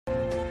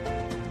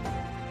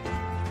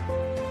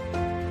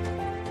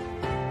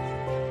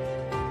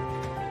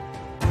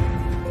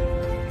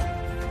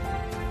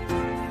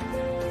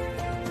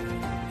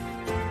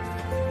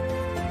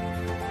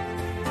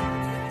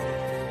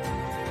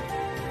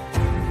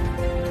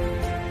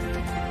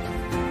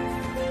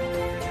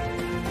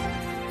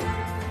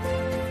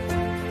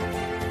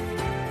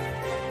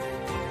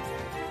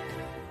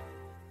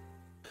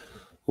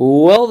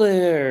Well,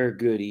 there.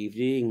 Good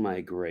evening,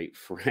 my great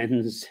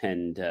friends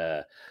and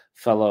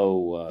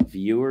fellow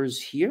viewers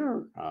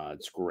here.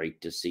 It's great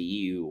to see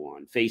you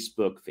on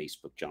Facebook,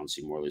 John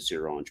C. Morley,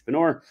 Serial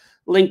Entrepreneur,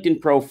 LinkedIn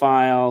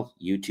profile,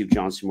 YouTube,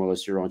 John C. Morley,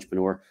 Serial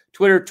Entrepreneur,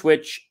 Twitter,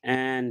 Twitch,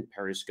 and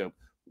Periscope.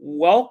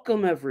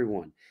 Welcome,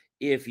 everyone.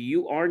 If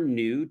you are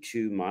new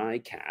to my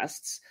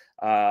casts,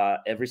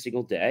 every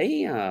single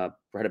day,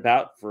 right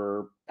about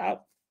for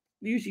about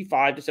usually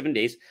 5 to 7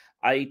 days,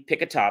 I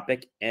pick a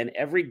topic, and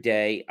every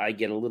day I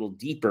get a little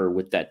deeper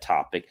with that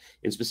topic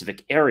in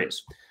specific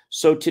areas.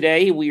 So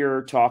today we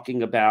are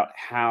talking about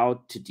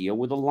how to deal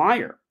with a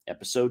liar,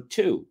 episode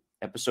 2.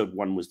 Episode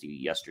 1 was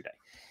yesterday.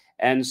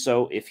 And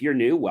so if you're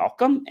new,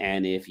 welcome.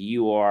 And if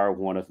you are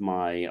one of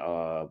my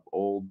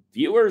old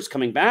viewers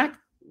coming back,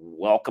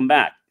 welcome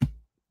back.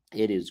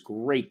 It is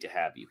great to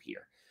have you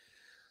here.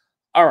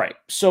 All right,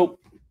 so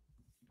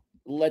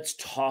let's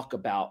talk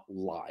about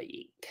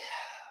lying.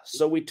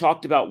 So we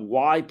talked about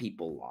why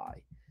people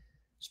lie,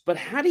 but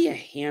how do you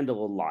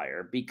handle a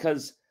liar?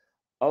 Because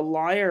a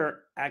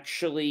liar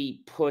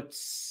actually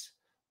puts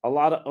a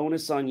lot of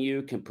onus on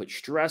you, can put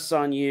stress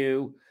on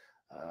you,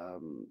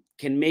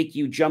 can make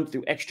you jump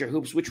through extra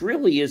hoops, which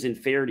really isn't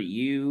fair to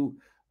you,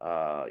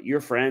 your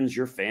friends,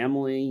 your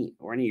family,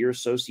 or any of your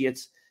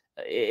associates.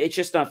 It's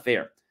just not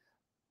fair.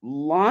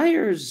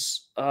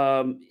 Liars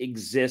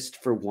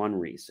exist for one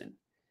reason,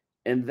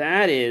 and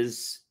that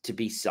is to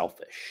be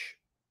selfish.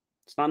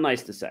 It's not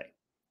nice to say.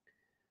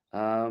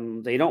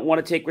 They don't want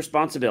to take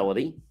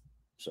responsibility,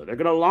 so they're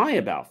going to lie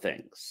about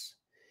things.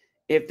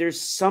 If there's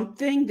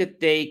something that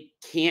they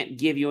can't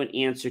give you an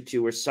answer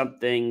to or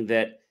something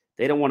that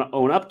they don't want to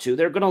own up to,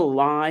 they're going to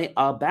lie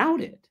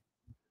about it.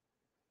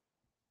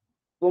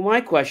 Well, my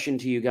question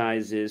to you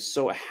guys is,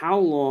 so how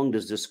long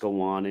does this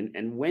go on,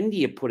 and when do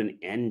you put an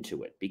end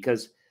to it?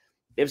 Because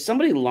if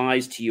somebody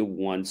lies to you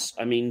once,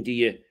 I mean, do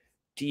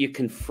you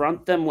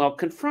confront them? Well,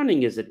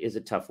 confronting is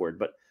a tough word,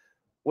 but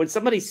when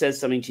somebody says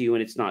something to you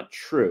and it's not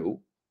true,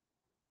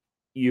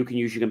 you can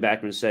usually come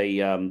back and say,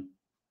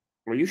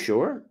 "Are you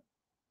sure?"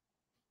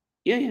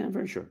 Yeah, I'm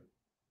very sure.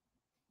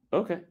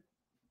 Okay.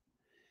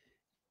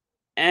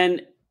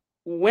 And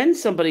when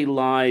somebody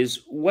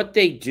lies, what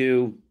they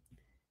do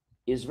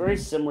is very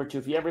similar to,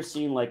 if you ever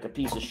seen like a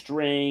piece of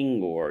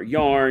string or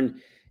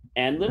yarn,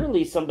 and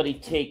literally somebody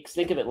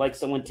think of it like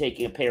someone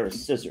taking a pair of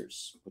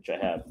scissors, which I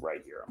have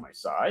right here on my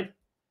side,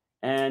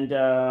 and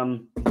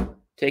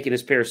taking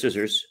this pair of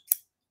scissors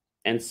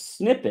and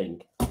snipping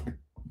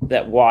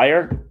that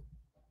wire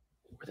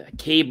or that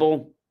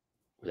cable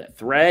or that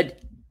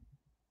thread,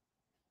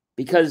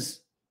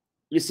 because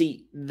you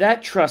see,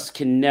 that trust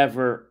can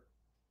never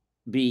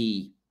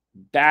be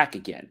back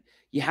again.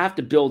 You have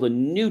to build a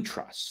new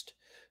trust,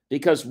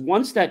 because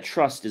once that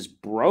trust is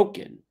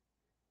broken,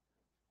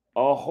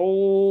 a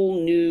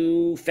whole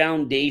new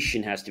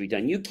foundation has to be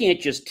done. You can't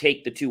just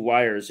take the two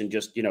wires and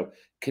just,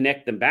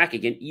 connect them back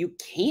again. You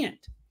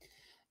can't.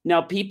 Now,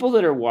 people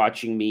that are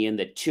watching me and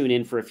that tune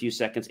in for a few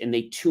seconds and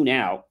they tune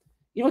out,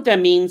 you know what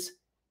that means?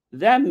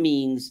 That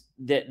means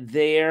that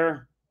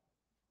they're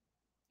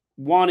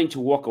wanting to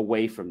walk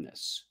away from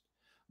this.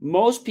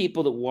 Most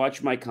people that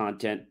watch my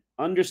content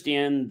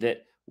understand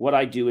that what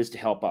I do is to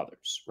help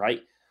others,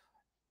 right?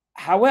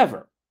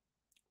 However,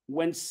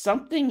 when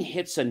something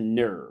hits a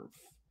nerve,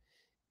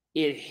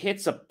 it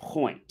hits a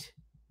point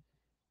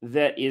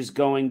that is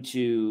going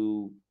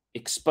to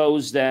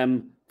expose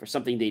them for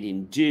something they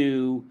didn't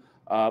do,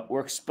 or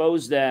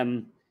expose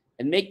them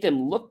and make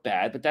them look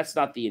bad, but that's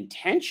not the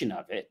intention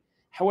of it.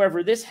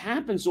 However, this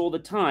happens all the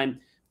time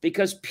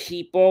because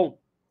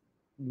people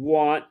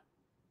want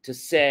to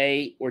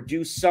say or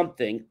do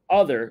something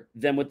other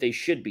than what they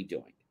should be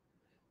doing.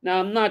 Now,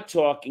 I'm not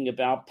talking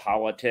about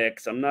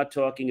politics. I'm not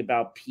talking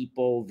about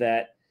people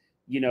that,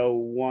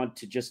 want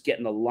to just get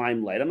in the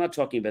limelight. I'm not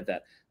talking about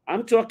that.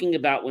 I'm talking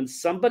about when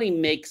somebody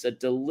makes a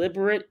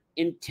deliberate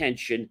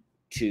intention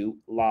to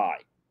lie.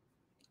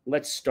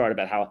 Let's start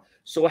about how.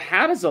 So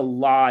how does a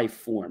lie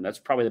form? That's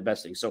probably the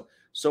best thing.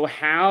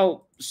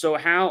 How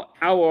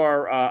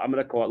are I'm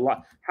going to call it,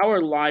 how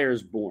are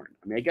liars born?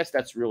 I mean, I guess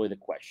that's really the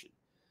question.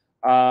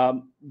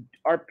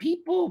 Are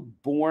people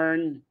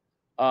born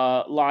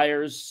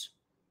liars,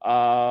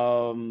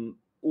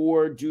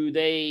 or do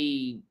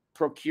they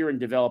procure and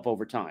develop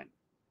over time?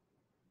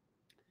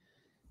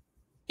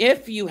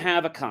 If you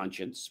have a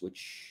conscience,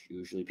 which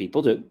usually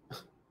people do,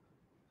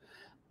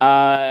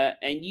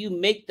 and you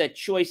make that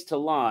choice to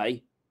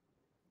lie,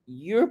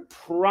 you're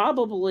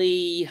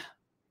probably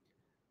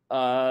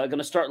going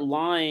to start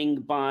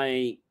lying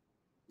by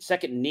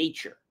second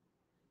nature.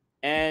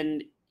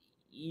 And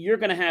you're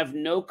going to have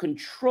no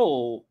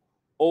control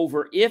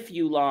over if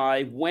you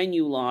lie, when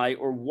you lie,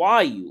 or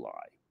why you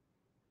lie.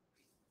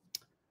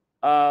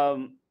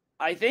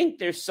 I think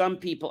there's some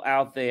people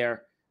out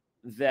there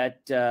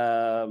that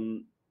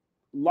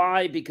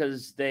lie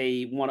because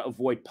they want to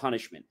avoid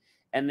punishment.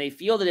 And they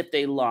feel that if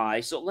they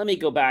lie, so let me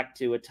go back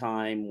to a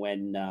time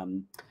when,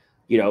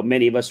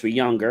 many of us were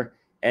younger,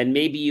 and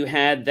maybe you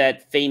had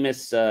that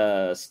famous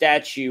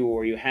statue,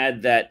 or you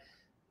had that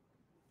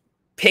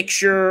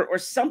picture or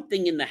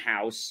something in the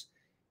house,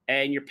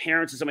 and your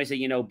parents or somebody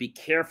say, be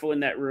careful in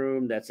that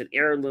room. That's an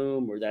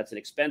heirloom, or that's an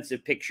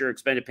expensive picture,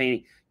 expensive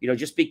painting.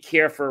 Just be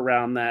careful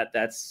around that.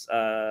 That's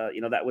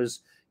that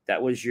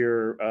was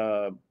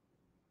your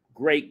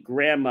great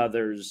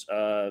grandmother's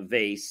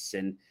vase,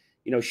 and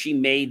she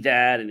made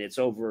that, and it's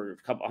over a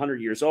couple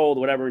 100 years old,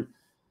 whatever.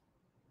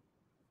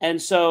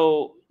 And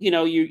so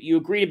you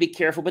agree to be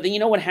careful, but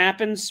then what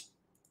happens?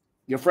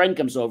 Your friend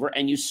comes over,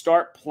 and you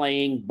start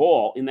playing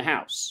ball in the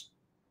house.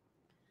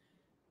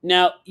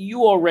 Now,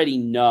 you already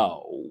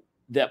know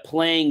that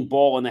playing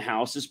ball in the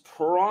house is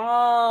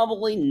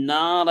probably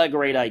not a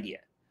great idea.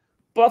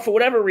 But for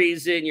whatever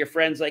reason, your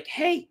friend's like,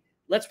 hey,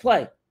 let's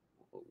play.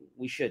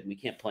 We shouldn't. We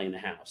can't play in the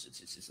house.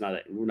 It's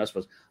not. We're not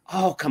supposed.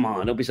 Oh, come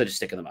on! Don't be such a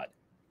stick in the mud.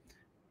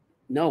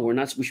 No, we're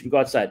not. We should go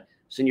outside.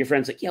 So your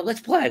friend's like, yeah, let's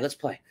play. Let's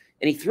play.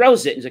 And he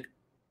throws it. And he's like,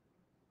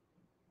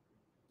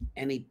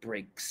 and he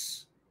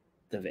breaks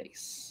the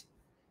vase.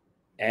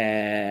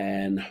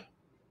 And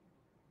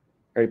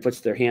or he puts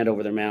their hand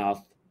over their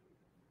mouth.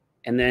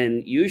 And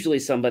then usually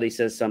somebody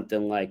says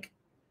something like,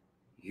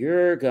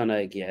 you're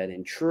gonna get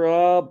in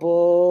trouble.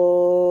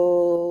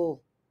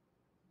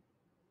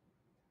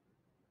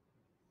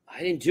 I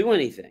didn't do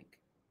anything.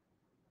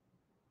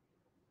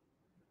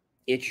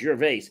 It's your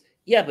vase.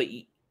 Yeah, but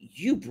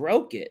you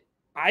broke it.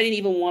 I didn't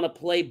even want to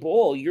play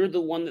ball. You're the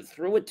one that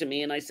threw it to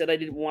me, and I said I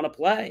didn't want to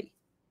play.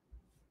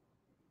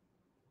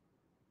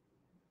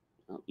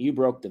 Well, you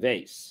broke the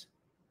vase.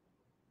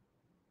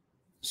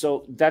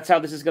 So that's how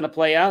this is going to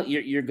play out?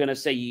 You're going to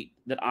say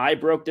that I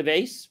broke the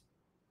vase?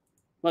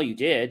 Well, you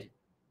did.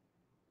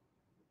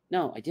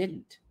 No, I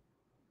didn't.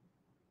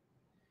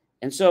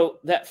 And so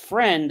that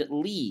friend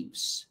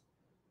leaves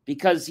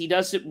because he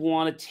doesn't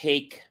want to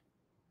take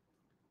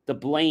the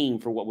blame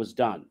for what was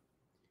done.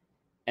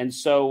 And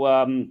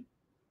so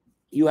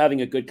you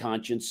having a good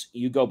conscience,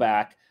 you go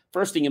back.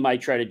 First thing you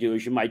might try to do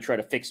is you might try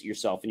to fix it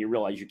yourself, and you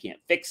realize you can't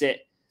fix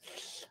it.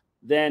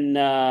 Then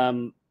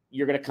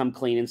you're going to come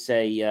clean and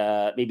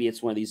say, maybe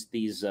it's one of these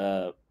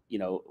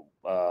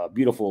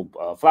beautiful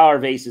flower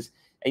vases,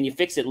 and you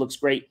fix it, looks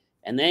great.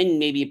 And then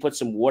maybe you put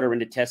some water in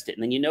to test it,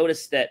 and then you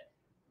notice that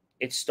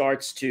it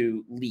starts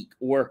to leak,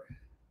 or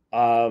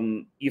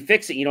you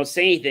fix it, you don't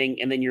say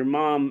anything, and then your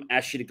mom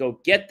asks you to go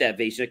get that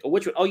vase. You're like, oh,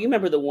 which one? Oh, you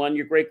remember the one,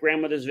 your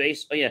great-grandmother's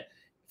vase? Oh, yeah.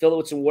 Fill it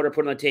with some water,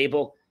 put it on the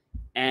table,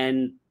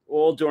 and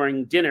all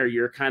during dinner,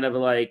 you're kind of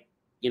like,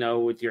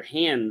 with your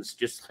hands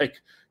just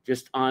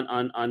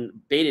on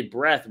bated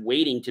breath,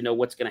 waiting to know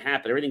what's going to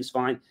happen. Everything's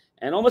fine.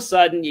 And all of a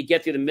sudden, you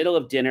get through the middle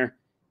of dinner,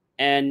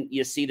 and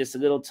you see this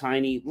little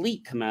tiny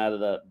leak come out of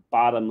the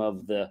bottom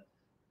of the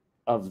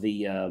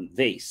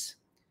vase.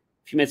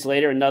 A few minutes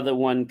later, another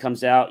one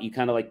comes out. You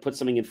kind of like put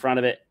something in front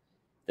of it,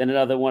 then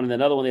another one, and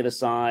another one on the other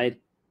side.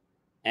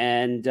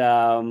 And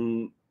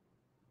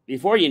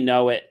before you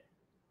know it,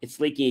 it's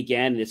leaking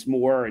again, and it's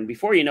more. And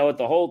before you know it,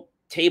 the whole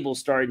table's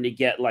starting to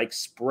get like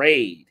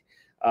sprayed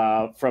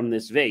from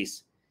this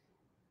vase.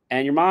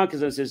 And your mom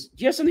comes and says,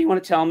 do you have something you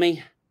want to tell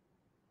me?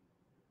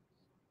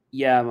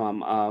 Yeah,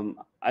 Mom.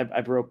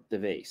 I broke the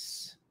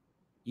vase.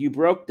 You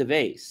broke the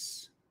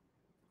vase.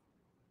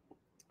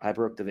 I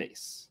broke the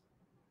vase.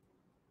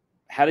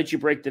 How did you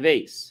break the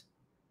vase?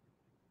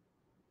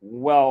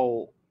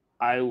 Well,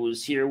 I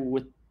was here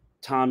with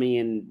Tommy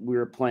and we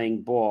were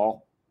playing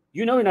ball.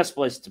 You're not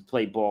supposed to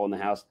play ball in the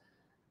house.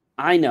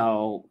 I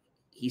know.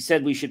 He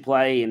said we should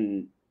play,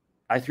 and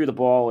I threw the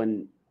ball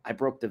and I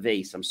broke the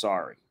vase. I'm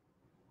sorry.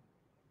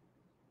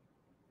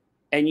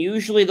 And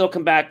usually they'll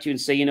come back to you and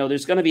say,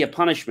 there's going to be a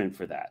punishment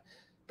for that.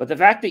 But the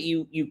fact that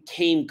you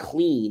came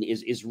clean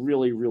is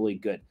really, really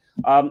good.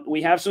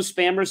 We have some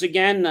spammers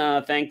again.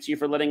 Thanks you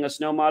for letting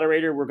us know,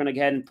 moderator. We're going to go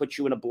ahead and put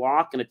you in a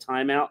block and a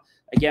timeout.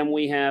 Again,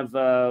 we have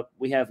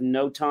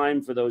no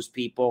time for those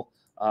people.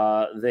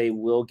 They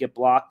will get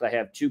blocked. I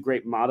have two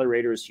great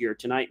moderators here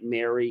tonight,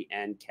 Mary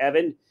and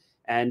Kevin,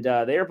 and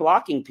they are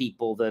blocking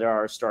people that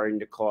are starting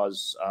to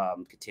cause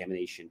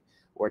contamination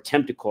or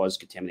attempt to cause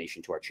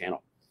contamination to our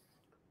channel.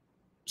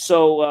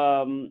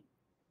 So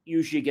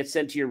usually you get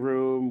sent to your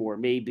room, or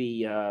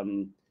maybe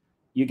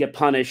you get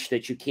punished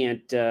that you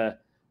can't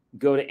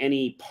go to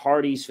any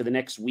parties for the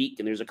next week,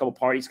 and there's a couple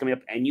parties coming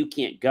up and you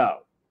can't go.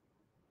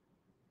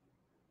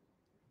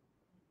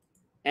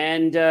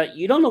 And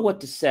you don't know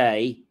what to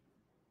say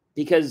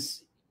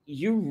because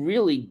you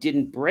really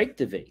didn't break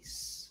the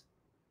vase.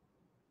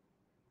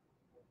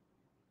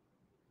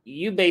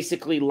 You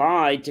basically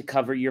lied to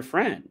cover your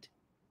friend.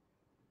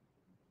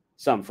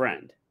 Some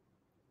friend.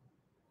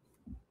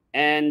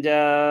 And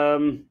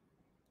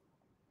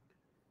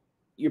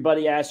your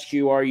buddy asks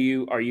you, are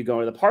you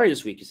going to the party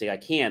this week? You say, I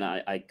can't.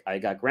 I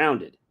got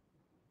grounded.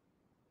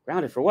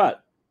 Grounded for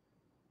what?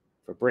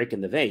 For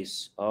breaking the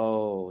vase.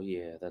 Oh,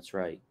 yeah, that's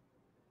right.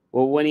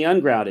 Well, when he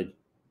ungrounded?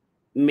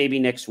 Maybe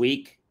next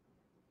week.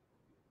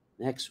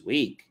 Next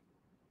week?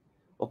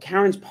 Well,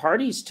 Karen's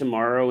party's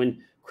tomorrow, and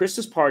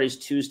Krista's party's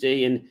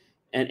Tuesday, and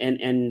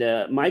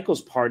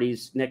Michael's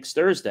party's next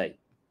Thursday.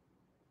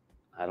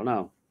 I don't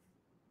know.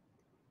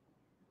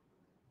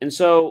 And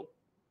so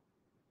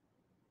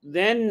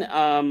then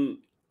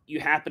you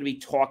happen to be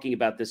talking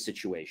about this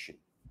situation,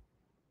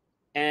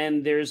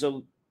 and there's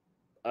a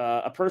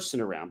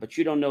person around, but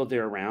you don't know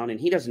they're around, and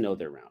he doesn't know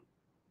they're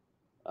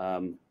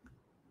around.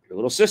 Your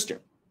little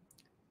sister,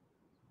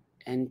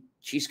 and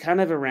she's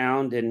kind of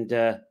around, and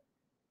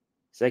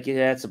it's like,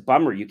 yeah, it's a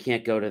bummer you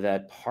can't go to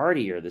that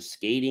party or the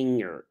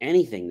skating or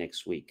anything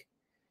next week.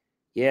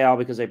 Yeah, all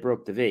because I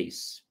broke the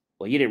vase.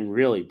 Well, you didn't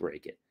really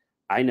break it.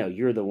 I know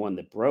you're the one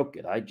that broke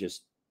it. I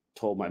just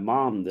told my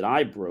mom that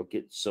I broke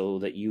it so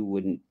that you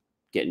wouldn't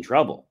get in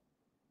trouble.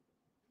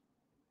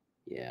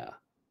 Yeah.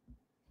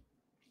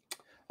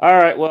 All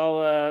right.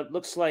 Well,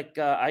 looks like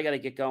I got to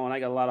get going. I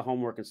got a lot of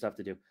homework and stuff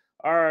to do.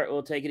 All right.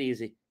 We'll take it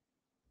easy.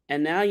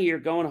 And now you're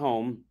going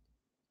home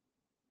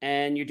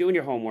and you're doing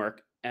your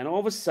homework, and all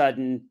of a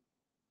sudden,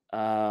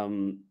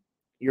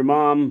 your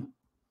mom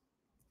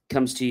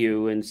comes to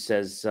you and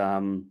says,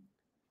 uh,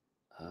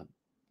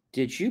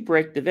 "Did you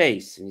break the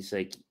vase?" And he's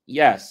like,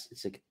 "Yes."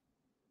 It's like,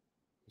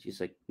 she's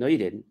like, "No, you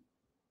didn't.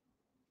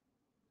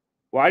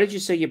 Why did you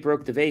say you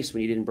broke the vase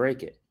when you didn't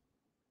break it?"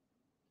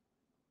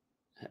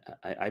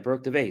 I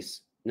broke the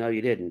vase. No,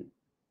 you didn't.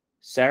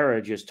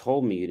 Sarah just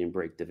told me you didn't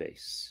break the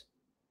vase.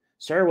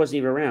 Sarah wasn't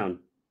even around.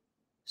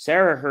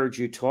 Sarah heard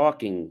you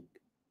talking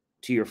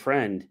to your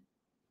friend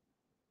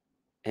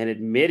and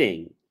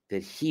admitting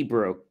that he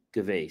broke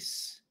the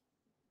vase.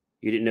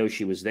 You didn't know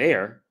she was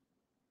there.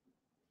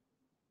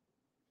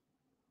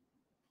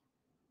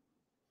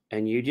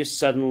 And you just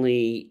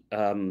suddenly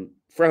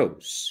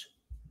froze.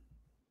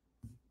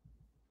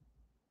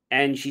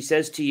 And she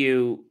says to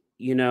you,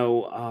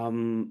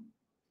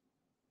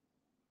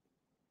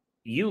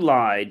 you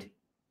lied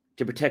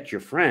to protect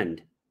your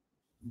friend.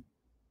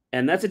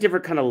 And that's a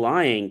different kind of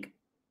lying,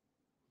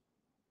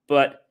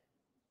 but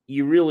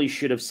you really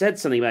should have said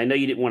something. But I know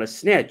you didn't want to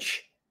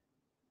snitch.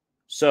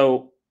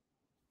 So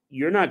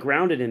you're not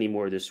grounded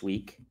anymore this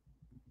week,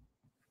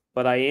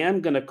 but I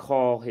am going to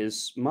call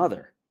his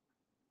mother.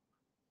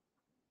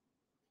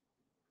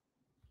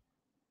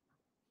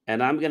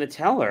 And I'm going to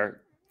tell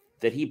her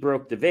that he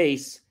broke the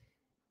vase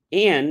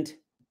and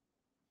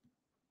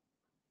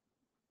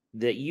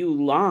that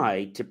you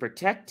lied to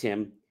protect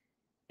him,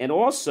 and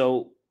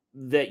also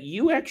that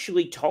you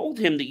actually told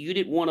him that you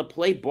didn't want to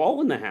play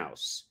ball in the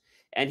house,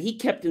 and he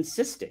kept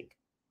insisting.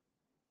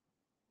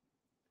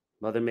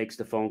 Mother makes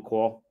the phone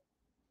call,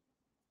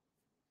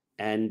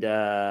 and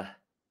the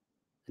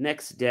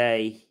next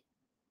day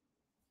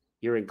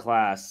you're in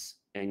class,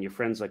 and your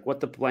friend's like, "What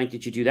the blank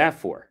did you do that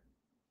for?"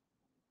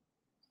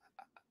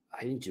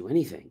 "I didn't do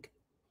anything."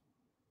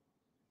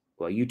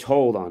 "Well, you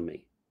told on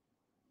me."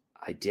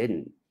 "I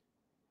didn't.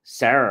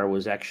 Sarah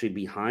was actually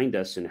behind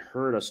us and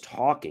heard us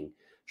talking.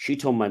 She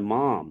told my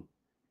mom,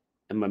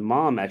 and my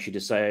mom actually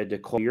decided to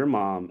call your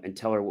mom and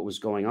tell her what was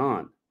going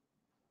on."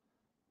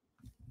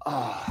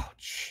 Oh,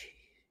 gee.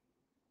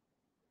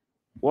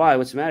 Why?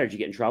 What's the matter? Did you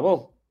get in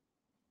trouble?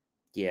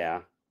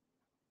 Yeah.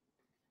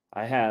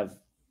 I have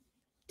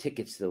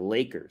tickets to the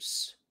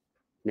Lakers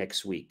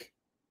next week,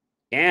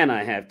 and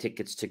I have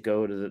tickets to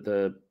go to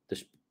the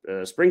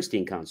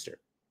Springsteen concert.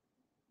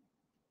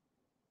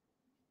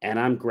 And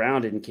I'm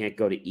grounded and can't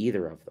go to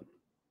either of them.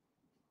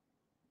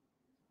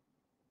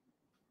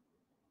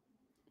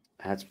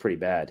 That's pretty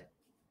bad.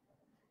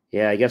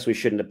 Yeah, I guess we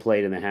shouldn't have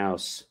played in the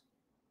house.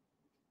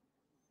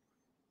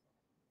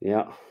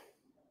 Yeah.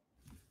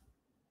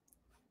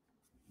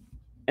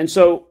 And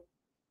so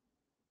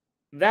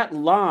that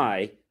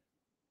lie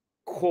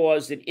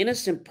caused an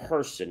innocent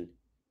person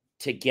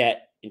to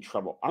get in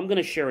trouble. I'm going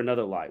to share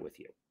another lie with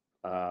you.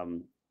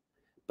 Um,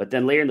 but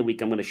then later in the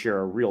week, I'm going to share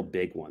a real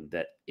big one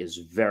that is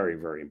very,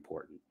 very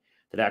important,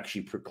 that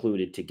actually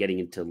precluded to getting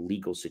into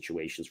legal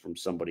situations from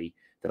somebody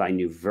that I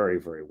knew very,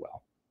 very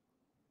well.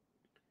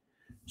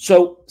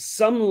 So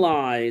some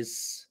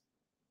lies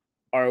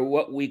are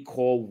what we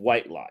call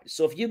white lies.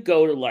 So if you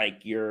go to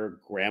like your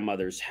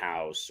grandmother's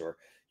house, or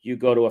you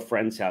go to a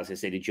friend's house, they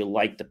say, "Did you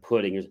like the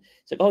pudding?" It's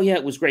like, "Oh yeah,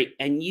 it was great."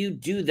 And you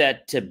do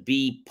that to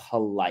be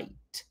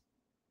polite,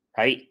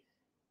 right?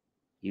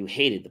 You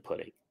hated the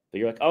pudding, but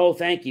you're like, "Oh,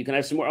 thank you. Can I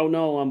have some more?" "Oh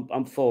no,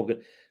 I'm full."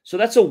 Good. So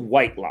that's a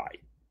white lie.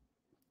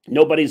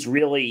 Nobody's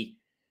really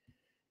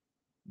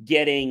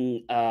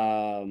getting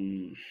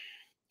any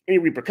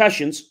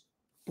repercussions.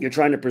 You're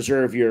trying to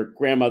preserve your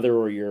grandmother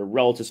or your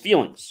relative's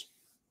feelings.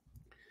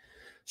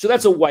 So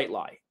that's a white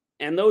lie.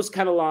 And those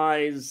kind of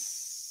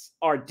lies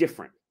are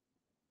different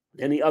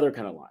than the other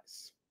kind of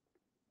lies,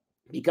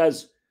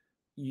 because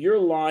you're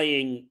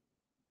lying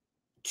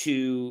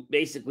to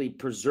basically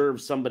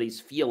preserve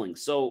somebody's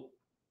feelings. So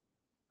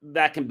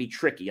that can be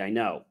tricky, I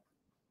know.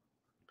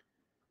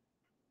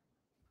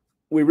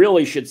 We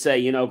really should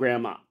say,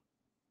 "Grandma,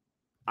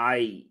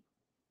 I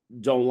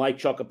don't like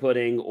chocolate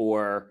pudding,"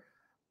 or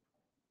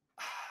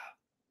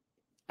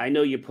 "I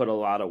know you put a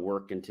lot of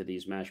work into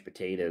these mashed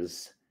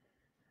potatoes,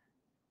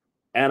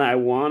 and I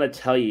want to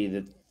tell you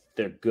that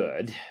they're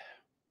good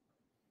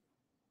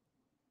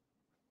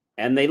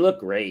and they look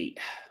great.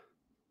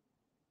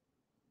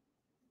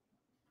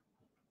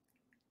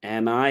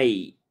 And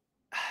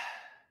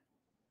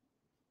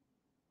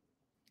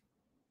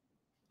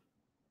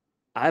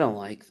I don't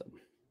like them.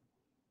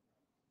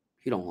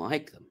 You don't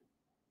like them.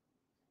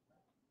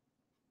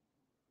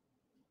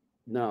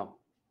 No.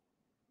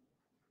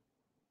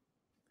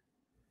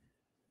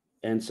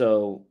 And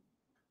so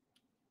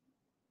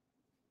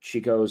she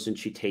goes and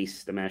she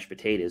tastes the mashed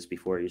potatoes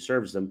before he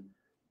serves them.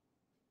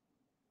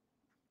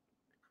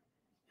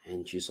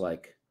 And she's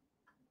like,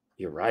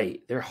 "You're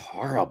right. They're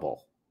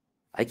horrible.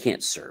 I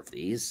can't serve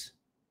these."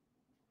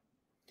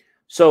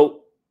 So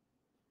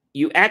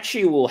you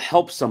actually will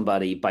help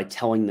somebody by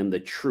telling them the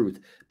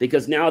truth,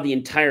 because now the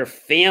entire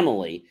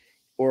family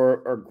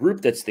or group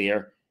that's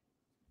there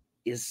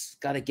is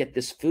got to get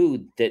this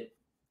food that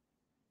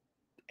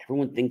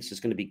everyone thinks is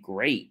going to be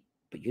great,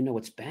 but you know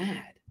it's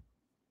bad.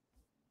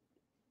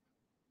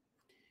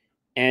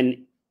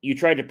 And you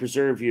try to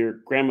preserve your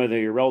grandmother,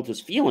 your relatives'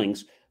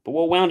 feelings, but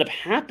what wound up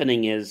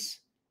happening is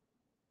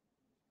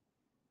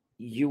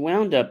you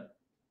wound up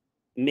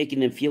making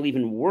them feel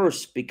even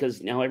worse,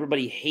 because now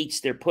everybody hates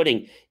their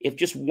pudding. If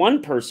just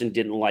one person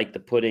didn't like the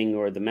pudding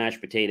or the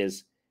mashed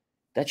potatoes,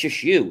 that's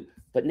just you.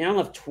 But now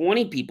if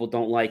 20 people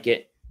don't like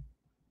it,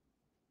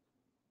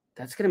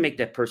 that's going to make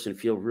that person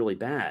feel really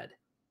bad.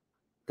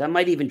 That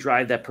might even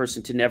drive that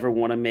person to never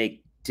want to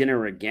make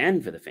dinner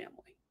again for the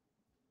family.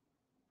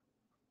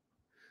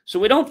 So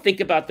we don't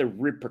think about the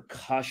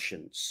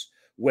repercussions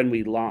when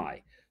we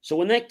lie. So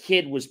when that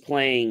kid was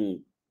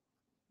playing,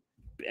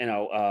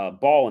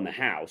 ball in the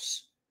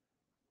house,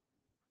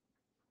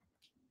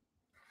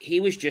 he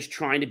was just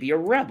trying to be a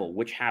rebel,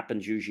 which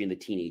happens usually in the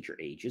teenager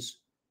ages.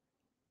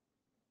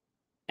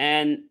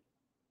 And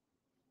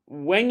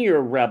when you're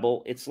a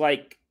rebel, it's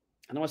like,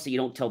 I don't want to say you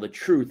don't tell the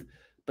truth,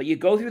 but you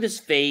go through this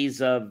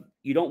phase of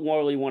you don't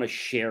really want to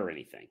share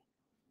anything.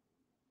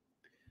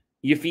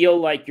 You feel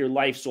like your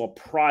life's all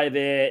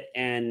private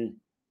and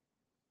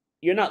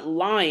you're not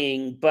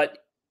lying,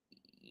 but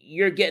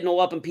you're getting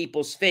all up in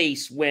people's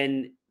face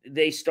when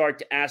they start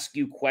to ask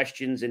you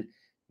questions. And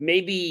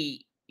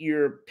maybe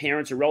your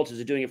parents or relatives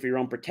are doing it for your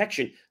own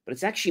protection, but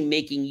it's actually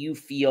making you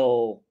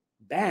feel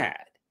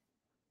bad.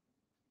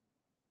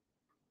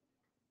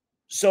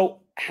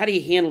 So how do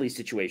you handle these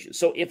situations?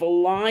 So if a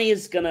lie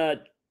is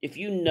if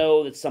you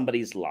know that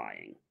somebody's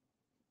lying,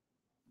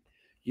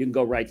 you can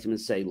go right to them and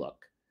say,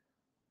 "Look,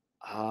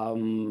 I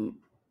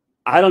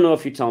don't know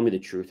if you're telling me the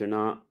truth or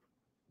not,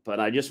 but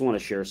I just want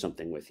to share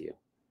something with you.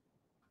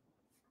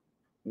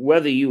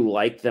 Whether you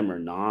like them or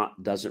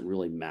not doesn't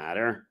really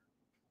matter.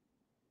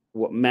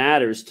 What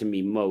matters to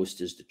me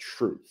most is the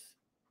truth.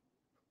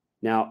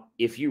 Now,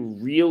 if you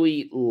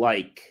really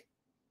like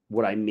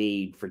what I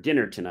made for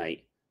dinner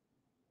tonight,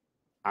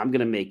 I'm going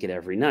to make it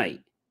every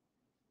night.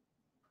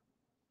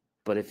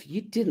 But if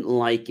you didn't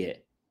like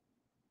it,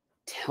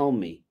 tell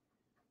me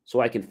so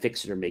I can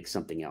fix it or make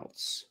something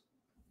else."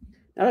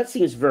 Now, that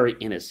seems very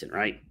innocent,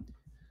 right?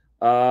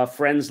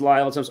 Friends lie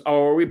all the time.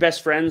 "Oh, are we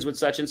best friends with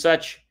such and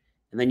such?"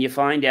 And then you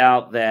find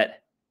out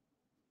that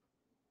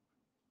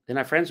they're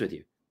not friends with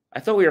you. "I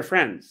thought we were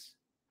friends."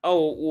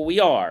 "Oh, well, we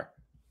are."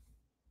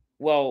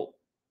 "Well,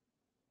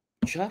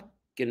 Chuck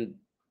and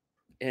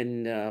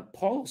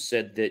Paul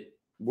said that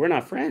we're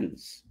not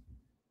friends."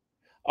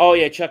 "Oh,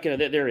 yeah, Chuck,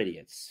 they're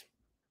idiots."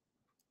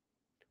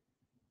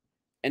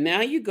 And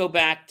now you go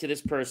back to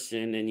this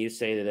person and you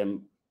say to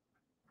them,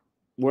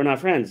 "We're not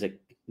friends."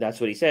 Like, that's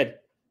what he said.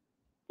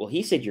 "Well,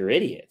 he said you're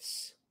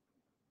idiots."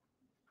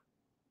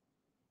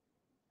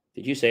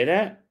 "Did you say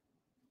that?"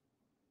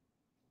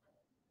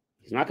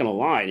 He's not going to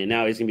lie. And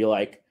now he's going to be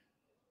like,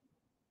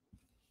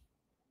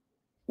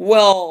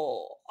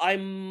 "Well, I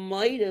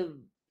might have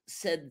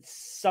said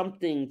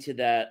something to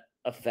that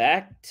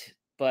effect,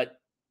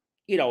 but,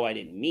 I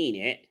didn't mean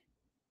it."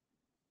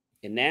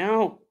 And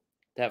now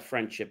that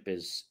friendship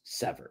is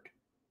severed.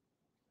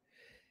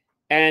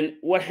 And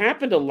what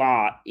happened a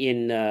lot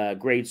in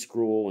grade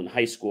school and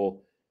high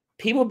school,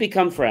 people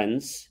become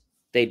friends,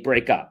 they'd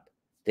break up.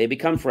 They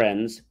become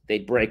friends,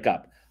 they'd break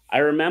up. I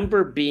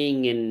remember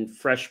being in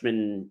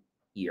freshman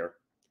year,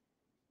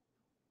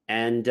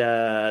 and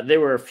there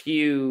were a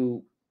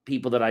few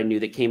people that I knew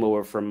that came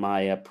over from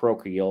my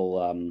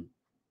parochial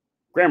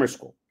grammar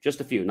school,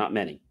 just a few, not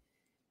many.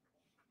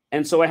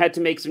 And so I had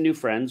to make some new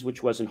friends,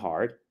 which wasn't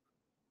hard.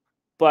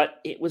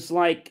 But it was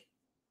like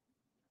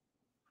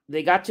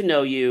they got to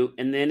know you,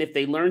 and then if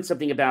they learned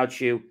something about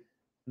you,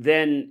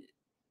 then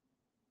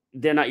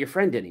they're not your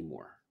friend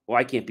anymore. "Well,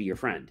 I can't be your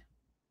friend."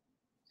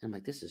 I'm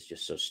like, this is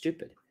just so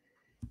stupid.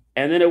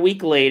 And then a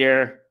week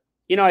later,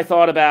 I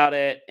thought about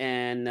it,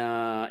 and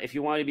if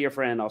you want to be a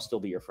friend, I'll still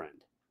be your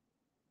friend.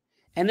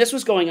 And this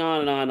was going on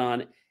and on and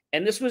on.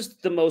 And this was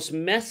the most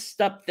messed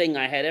up thing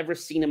I had ever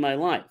seen in my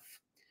life.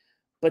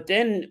 But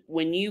then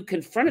when you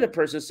confronted a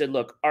person and said,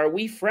 "Look, are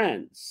we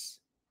friends?"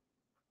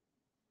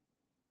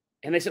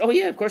 And they said, "Oh,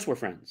 yeah, of course we're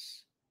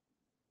friends."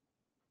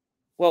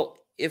 Well,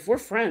 if we're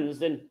friends,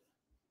 then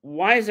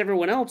why is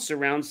everyone else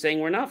around saying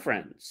we're not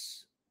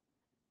friends?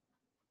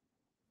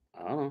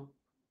 I don't know.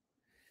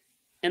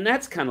 And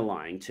that's kind of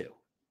lying too.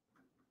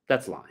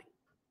 That's lying.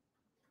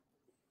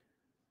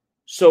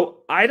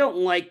 So I don't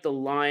like the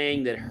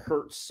lying that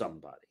hurts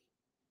somebody.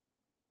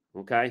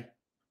 Okay.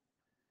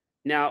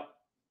 Now,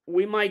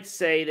 we might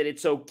say that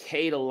it's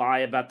okay to lie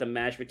about the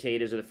mashed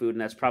potatoes or the food,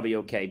 and that's probably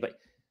okay. But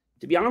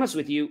to be honest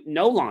with you,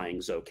 no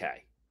lying's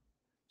okay.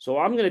 So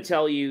I'm going to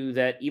tell you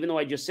that even though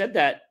I just said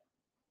that,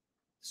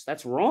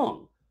 that's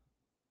wrong.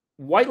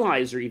 White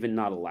lies are even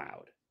not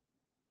allowed.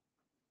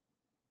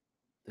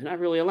 They're not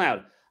really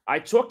allowed. I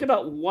talked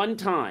about one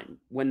time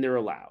when they're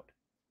allowed.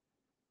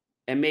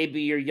 And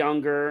maybe you're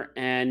younger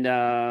and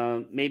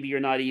maybe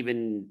you're not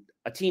even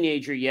a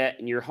teenager yet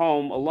and you're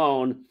home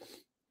alone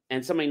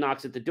and somebody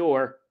knocks at the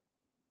door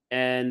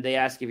and they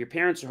ask if your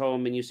parents are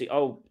home and you say,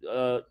 oh,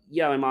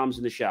 yeah, my mom's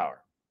in the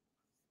shower.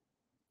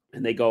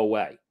 And they go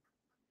away.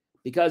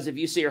 Because if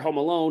you say you're home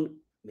alone,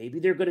 maybe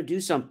they're going to do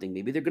something.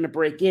 Maybe they're going to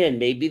break in.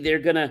 Maybe they're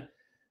going to,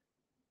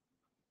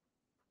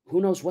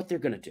 who knows what they're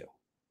going to do.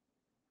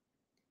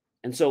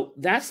 And so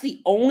that's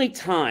the only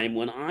time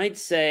when I'd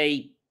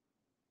say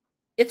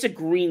it's a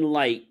green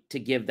light to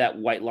give that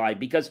white lie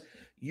because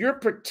you're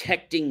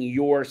protecting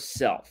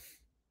yourself.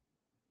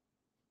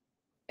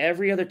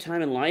 Every other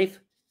time in life,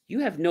 you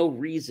have no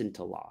reason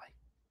to lie.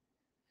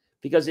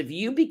 Because if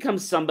you become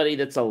somebody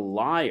that's a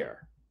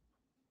liar,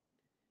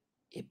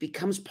 it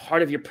becomes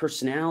part of your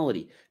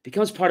personality,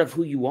 becomes part of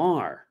who you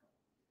are.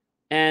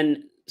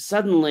 And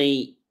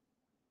suddenly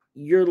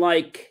you're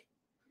like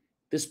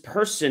this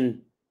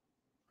person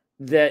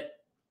that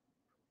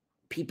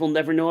people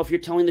never know if you're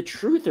telling the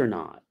truth or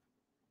not.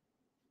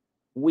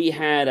 We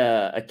had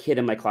a kid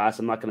in my class.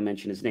 I'm not going to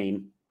mention his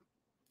name.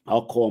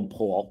 I'll call him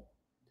Paul.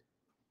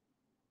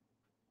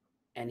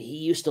 And he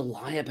used to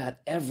lie about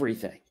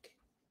everything.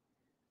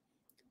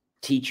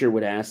 Teacher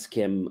would ask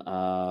him,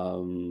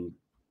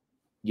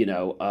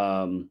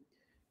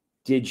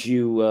 did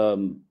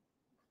you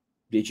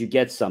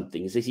get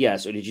something? He says,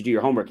 yes. Or did you do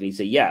your homework? And he'd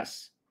say,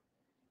 yes.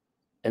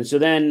 And so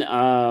then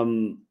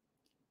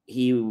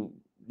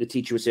the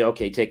teacher would say,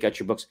 okay, take out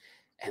your books.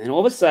 And then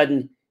all of a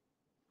sudden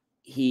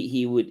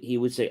he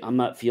would say, I'm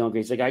not feeling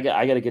great. He's like, I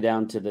got to go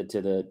down to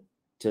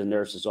the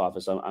nurse's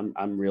office.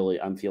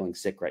 I'm feeling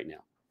sick right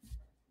now.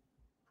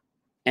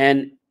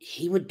 And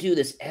he would do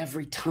this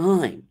every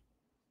time.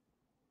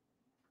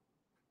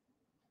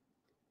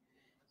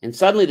 And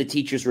suddenly the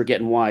teachers were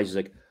getting wise. He's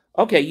like,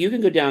 okay, you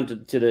can go down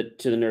to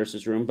the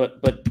nurse's room,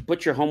 but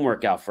put your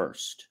homework out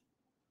first.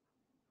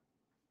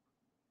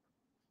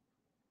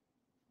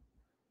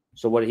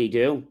 So what did he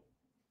do?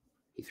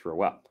 He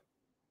threw up,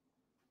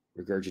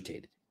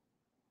 regurgitated.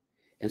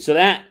 And so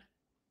that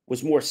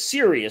was more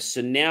serious.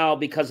 So now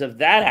because of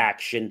that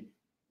action,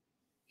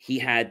 he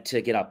had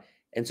to get up.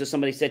 And so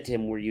somebody said to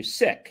him, were you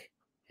sick?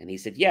 And he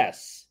said,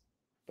 yes.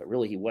 But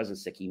really he wasn't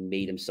sick. He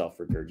made himself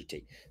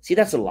regurgitate. See,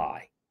 that's a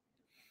lie.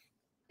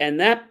 And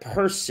that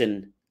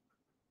person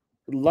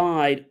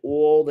lied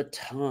all the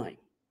time.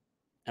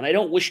 And I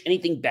don't wish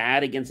anything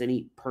bad against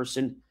any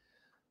person.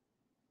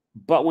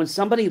 But when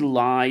somebody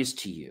lies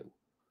to you,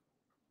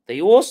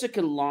 they also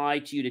can lie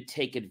to you to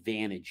take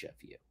advantage of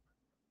you.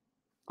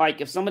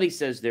 Like if somebody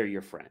says they're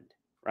your friend,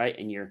 right?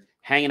 And you're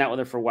hanging out with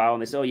her for a while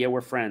and they say, oh, yeah,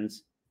 we're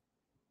friends.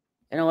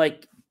 And they're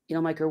like,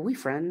 Mike, are we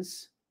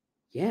friends?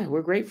 Yeah,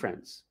 we're great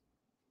friends.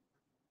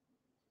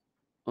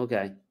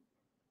 Okay.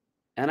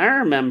 And I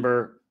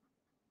remember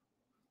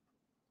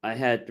I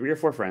had 3 or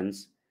 4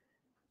 friends.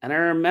 And I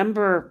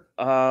remember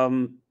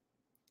them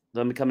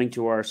coming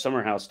to our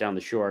summer house down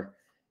the shore.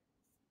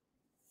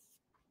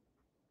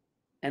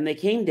 And they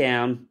came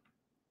down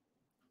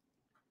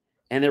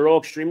and they were all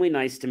extremely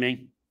nice to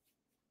me.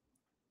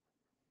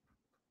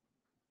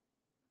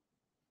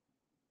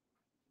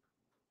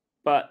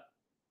 But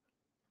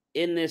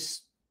in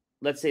this,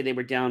 let's say they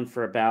were down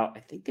for about, I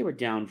think they were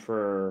down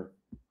for,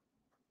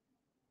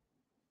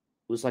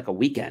 it was like a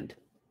weekend,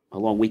 a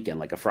long weekend,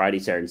 like a Friday,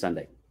 Saturday, and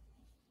Sunday.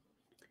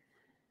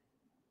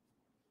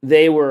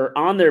 They were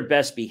on their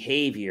best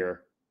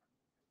behavior.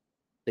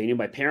 They knew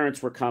my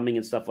parents were coming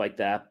and stuff like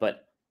that,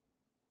 but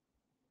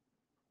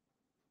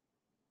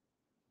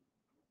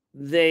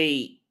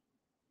they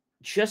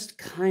just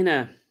kind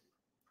of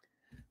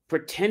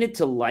pretended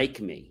to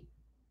like me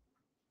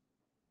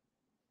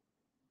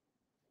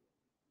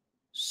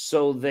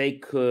so they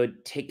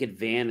could take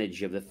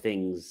advantage of the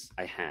things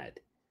I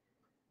had.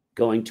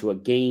 Going to a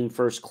game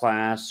first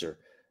class or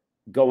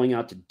going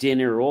out to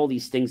dinner, all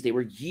these things, they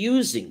were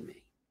using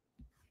me.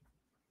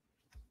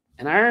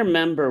 And I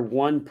remember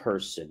one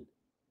person,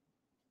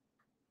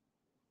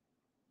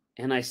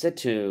 and I said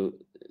to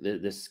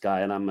this guy,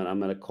 and I'm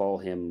going to call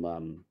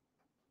him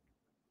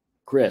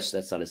Chris,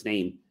 that's not his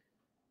name.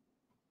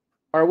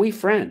 Are we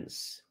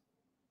friends?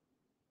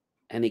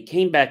 And he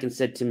came back and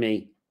said to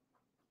me,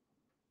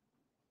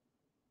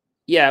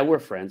 yeah, we're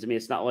friends. I mean,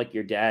 it's not like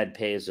your dad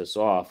pays us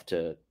off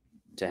to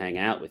hang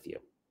out with you.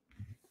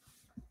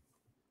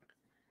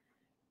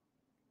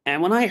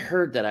 And when I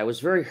heard that, I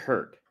was very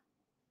hurt.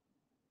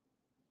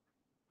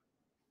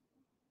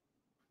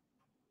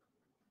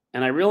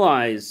 And I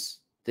realized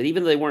that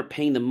even though they weren't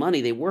paying the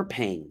money, they were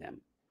paying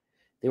them.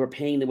 They were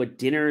paying them with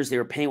dinners. They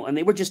were paying, and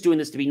they were just doing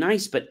this to be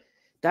nice. But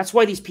that's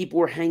why these people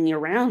were hanging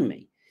around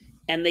me.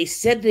 And they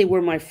said they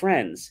were my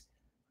friends.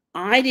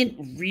 I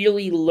didn't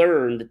really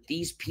learn that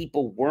these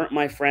people weren't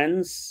my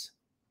friends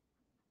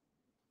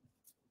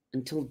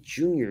until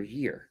junior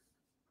year.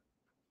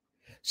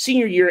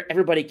 Senior year,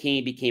 everybody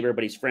became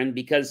everybody's friend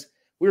because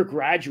we were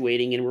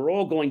graduating and we were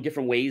all going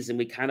different ways and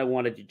we kind of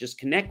wanted to just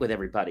connect with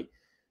everybody.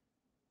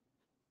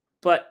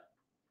 But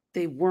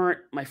they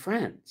weren't my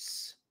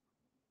friends.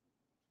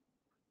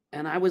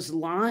 And I was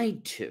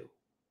lied to.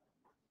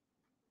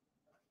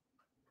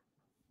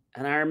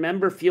 And I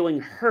remember feeling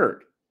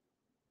hurt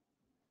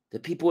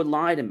that people would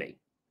lie to me.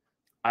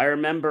 I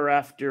remember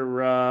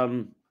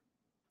after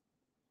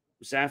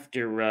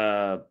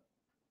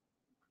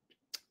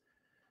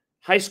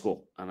high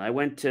school, and I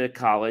went to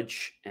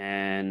college,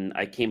 and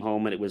I came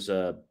home, and it was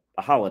a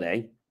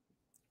holiday,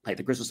 like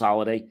the Christmas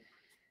holiday.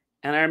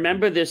 And I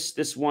remember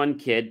this one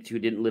kid who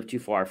didn't live too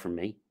far from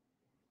me,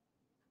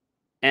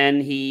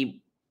 and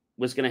he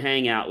was going to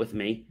hang out with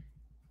me.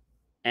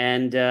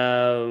 And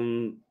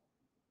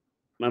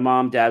my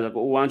mom, dad, were like,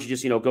 well, why don't you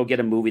just go get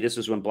a movie? This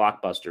was when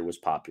Blockbuster was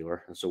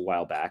popular. That's a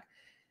while back.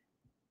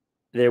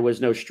 There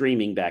was no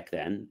streaming back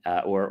then,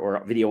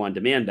 or video on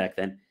demand back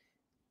then,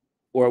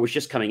 or it was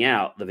just coming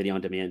out, the video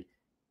on demand.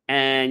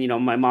 And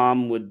my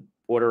mom would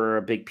order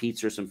a big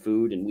pizza or some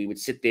food, and we would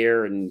sit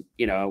there, and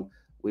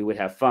we would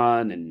have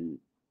fun, and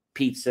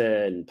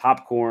pizza and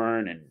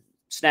popcorn and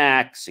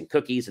snacks and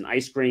cookies and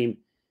ice cream.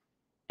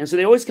 And so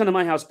they always come to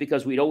my house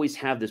because we'd always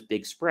have this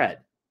big spread.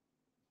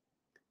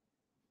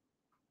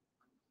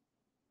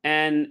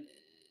 And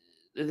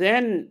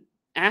then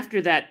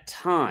after that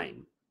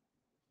time,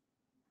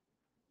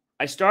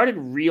 I started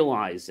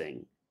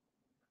realizing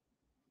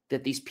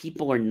that these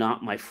people are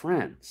not my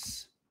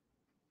friends.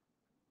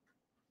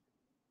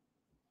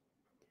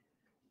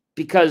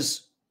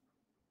 Because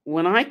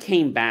when I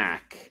came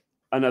back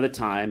another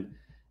time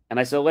and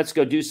I said, let's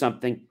go do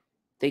something,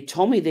 they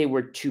told me they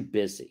were too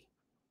busy.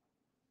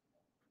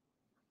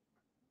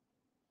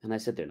 And I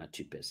said, they're not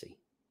too busy.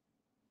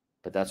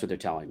 But that's what they're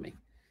telling me.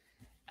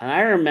 And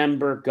I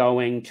remember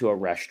going to a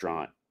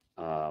restaurant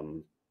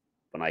when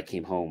I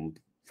came home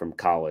from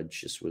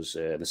college. This was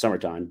in the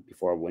summertime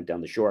before I went down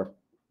the shore.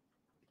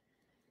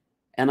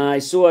 And I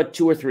saw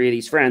 2 or 3 of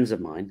these friends of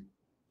mine.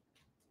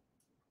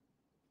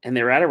 And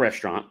they're at a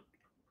restaurant.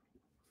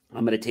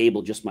 I'm at a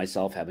table, just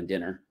myself, having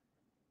dinner.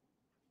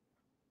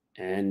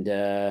 And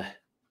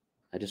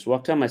I just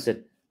walked home. I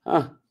said,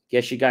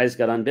 guess you guys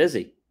got on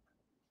busy.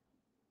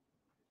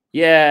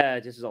 Yeah,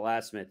 this is a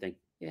last minute thing.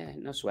 Yeah,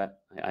 no sweat.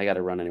 I got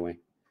to run anyway.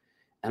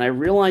 And I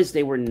realized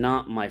they were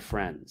not my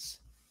friends.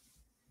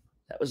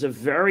 That was a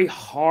very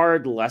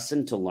hard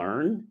lesson to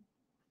learn.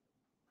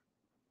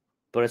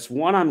 But it's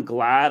one I'm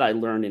glad I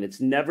learned, and it's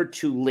never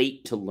too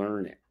late to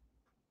learn it.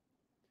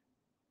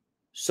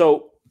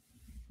 So,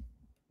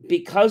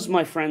 because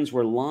my friends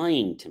were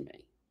lying to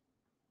me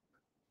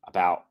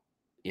about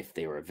if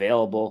they were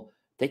available,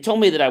 they told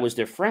me that I was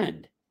their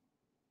friend.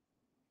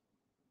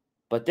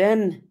 But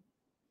then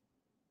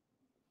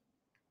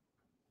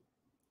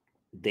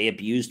they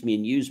abused me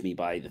and used me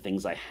by the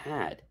things I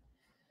had.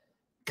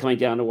 Coming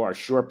down to our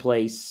shore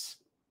place,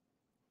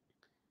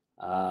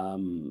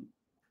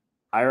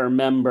 I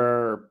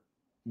remember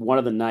one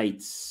of the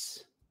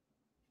nights,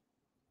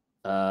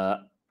 I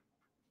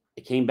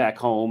came back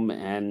home,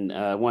 and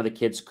one of the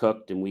kids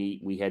cooked, and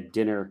we had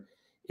dinner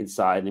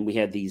inside, and we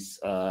had these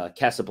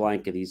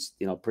Casablanca, these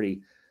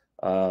pretty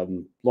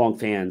long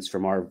fans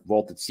from our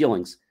vaulted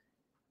ceilings.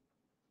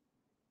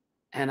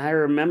 And I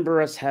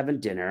remember us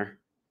having dinner,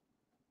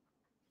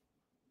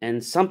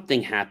 and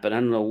something happened. I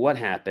don't know what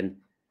happened,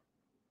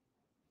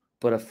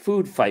 but a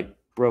food fight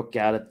broke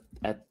out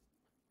at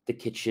the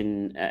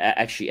kitchen,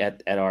 actually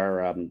at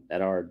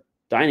our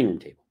dining room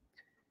table.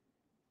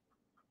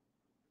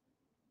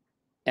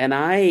 And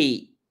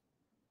I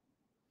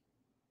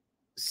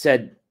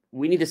said,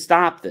 we need to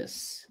stop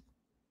this.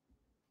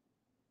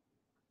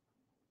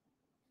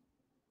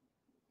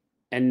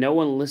 And no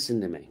one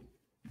listened to me.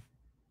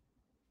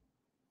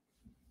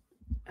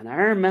 And I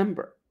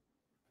remember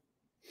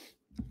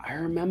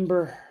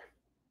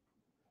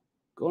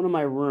going to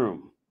my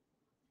room.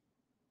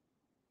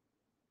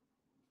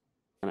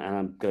 And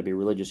I'm going to be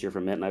religious here for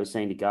a minute. And I was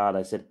saying to God,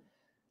 I said,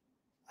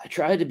 I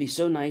tried to be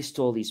so nice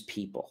to all these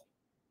people.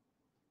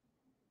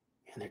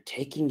 And they're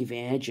taking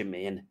advantage of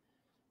me. And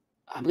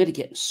I'm going to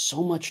get in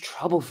so much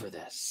trouble for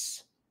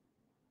this.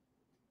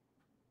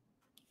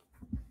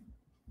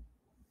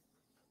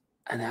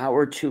 An hour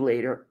or two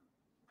later,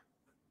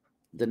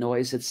 the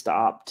noise had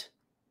stopped.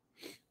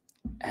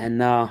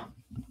 And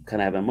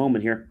kind of have a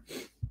moment here.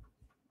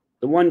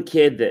 The one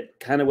kid that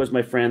kind of was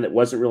my friend, that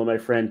wasn't really my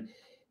friend,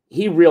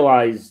 he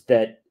realized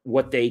that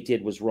what they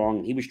did was wrong,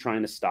 and he was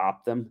trying to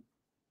stop them.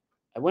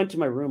 I went to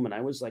my room, and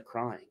I was like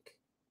crying.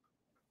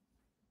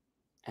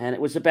 And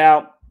it was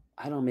about,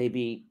 I don't know,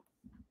 maybe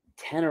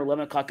 10 or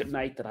 11 o'clock at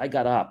night that I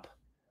got up.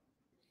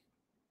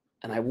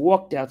 And I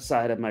walked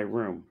outside of my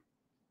room.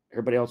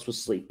 Everybody else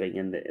was sleeping.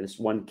 And this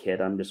one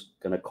kid, I'm just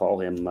going to call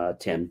him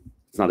Tim.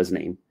 It's not his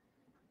name.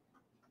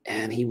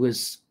 And he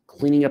was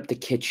cleaning up the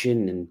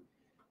kitchen and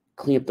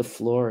cleaning up the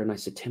floor. And I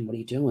said, Tim, what are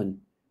you doing?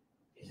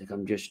 He's like,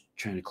 I'm just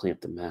trying to clean up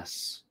the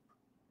mess.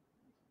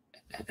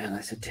 And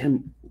I said,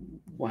 Tim,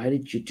 why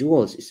did you do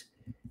all this?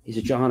 He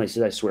said, John, I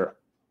said, I swear,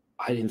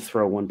 I didn't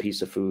throw one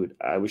piece of food.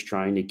 I was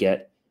trying to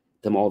get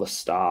them all to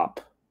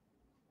stop.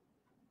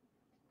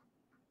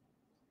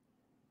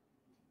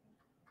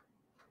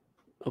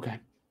 Okay.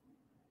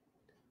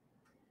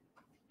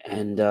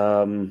 And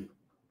I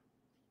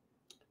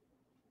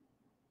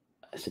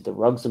said, the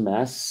rug's a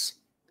mess.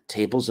 The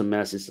table's a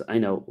mess. He said, I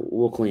know,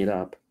 we'll clean it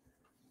up.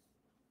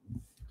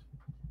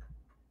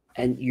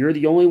 And you're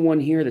the only one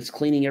here that's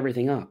cleaning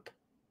everything up.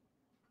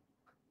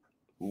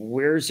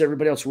 Where's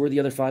everybody else? Where are the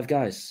other 5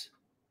 guys?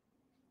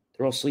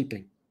 They're all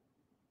sleeping.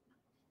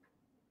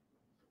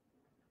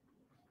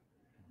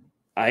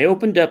 I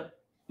opened up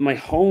my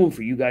home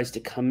for you guys to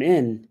come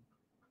in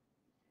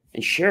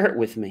and share it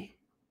with me.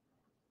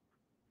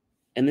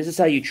 And this is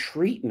how you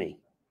treat me.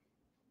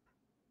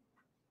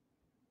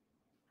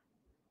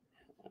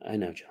 I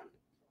know, John.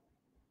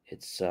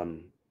 It's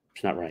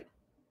not right.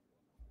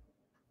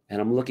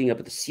 And I'm looking up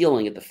at the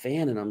ceiling at the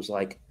fan, and I'm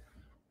like,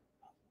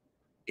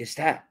 is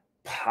that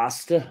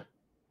pasta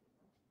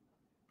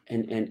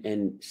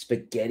and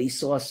spaghetti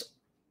sauce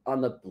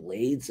on the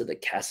blades of the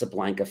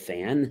Casablanca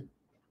fan?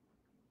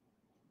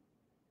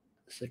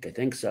 It's like, I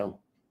think so.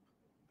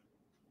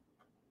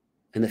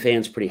 And the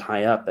fan's pretty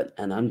high up,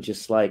 and I'm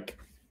just like,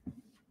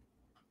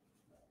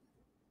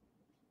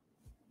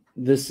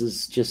 this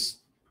is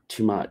just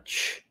too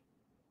much.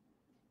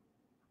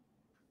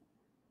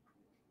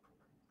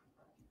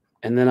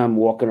 And then I'm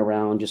walking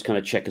around just kind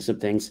of checking some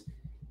things.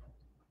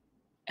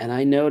 And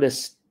I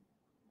noticed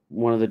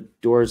one of the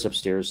doors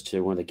upstairs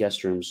to one of the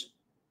guest rooms.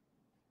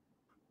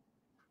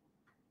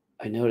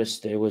 I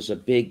noticed there was a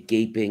big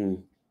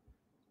gaping,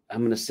 I'm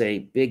going to say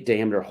big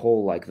diameter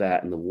hole like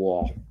that in the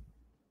wall.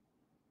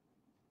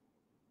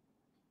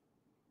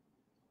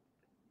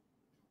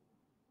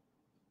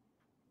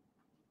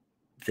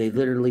 They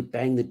literally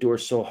banged the door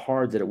so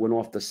hard that it went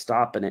off the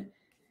stop and it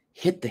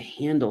hit the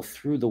handle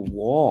through the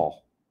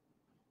wall.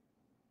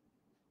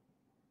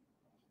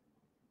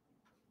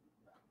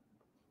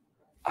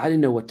 I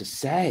didn't know what to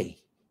say.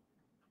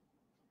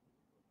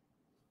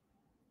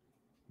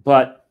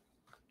 But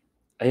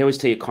I always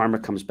tell you, karma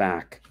comes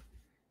back.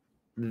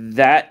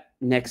 That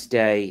next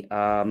day, 2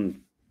 of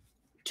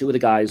the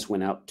guys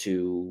went out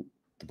to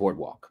the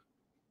boardwalk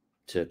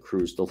to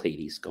cruise the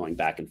ladies, going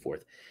back and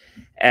forth.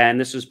 And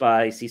this was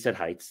by Seaside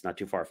Heights, not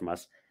too far from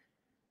us.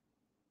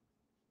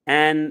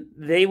 And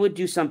they would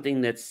do something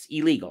that's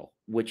illegal,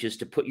 which is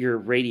to put your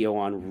radio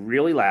on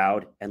really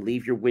loud and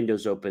leave your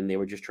windows open. They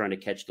were just trying to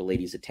catch the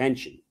ladies'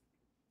 attention.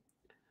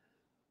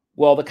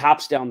 Well, the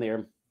cops down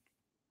there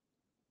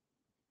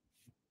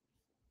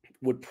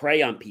would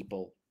prey on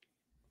people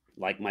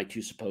like my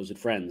 2 supposed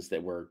friends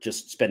that were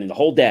just spending the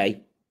whole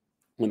day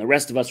when the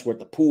rest of us were at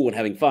the pool and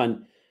having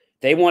fun.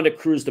 They wanted to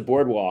cruise the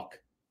boardwalk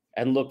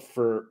and look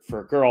for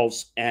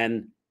girls.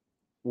 And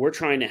we're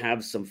trying to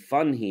have some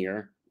fun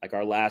here, like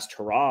our last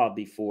hurrah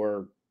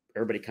before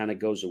everybody kind of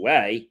goes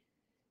away.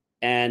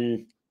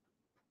 And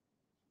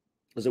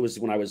because it was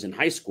when I was in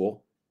high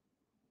school,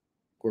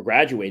 we're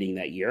graduating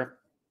that year.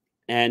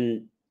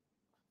 And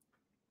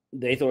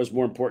they thought it was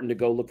more important to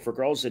go look for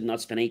girls and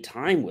not spend any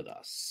time with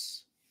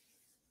us.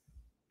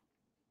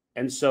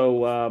 And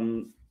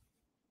so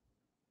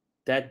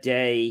that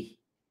day,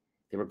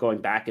 they were going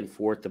back and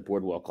forth the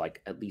boardwalk,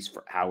 like at least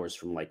for hours,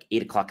 from like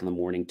 8 o'clock in the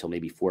morning till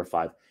maybe 4 or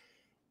 5.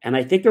 And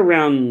I think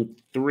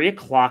around 3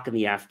 o'clock in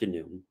the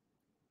afternoon,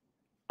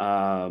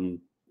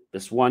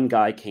 this one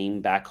guy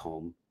came back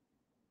home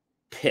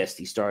pissed.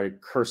 He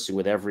started cursing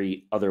with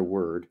every other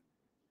word.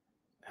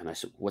 And I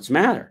said, what's the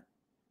matter?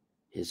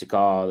 He's like,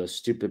 oh, the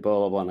stupid blah,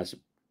 blah, blah. And I said,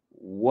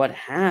 what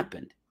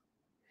happened?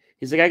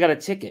 He's like, I got a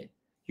ticket.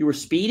 You were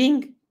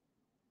speeding?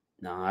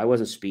 No, I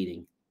wasn't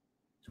speeding.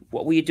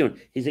 What were you doing?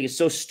 He's like, it's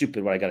so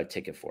stupid what I got a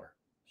ticket for.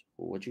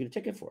 Well, what'd you get a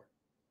ticket for?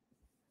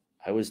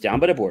 I was down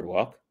by the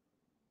boardwalk.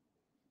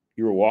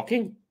 You were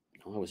walking?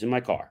 No, I was in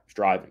my car. I was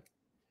driving.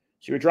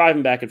 So you were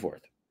driving back and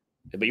forth.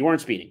 But you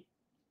weren't speeding?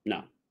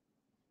 No.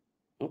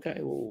 Okay,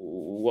 well,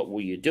 what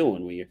were you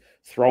doing? Were you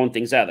throwing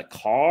things out of the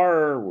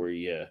car? Were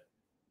you...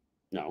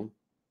 No.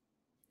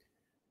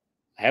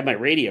 I had my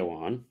radio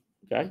on,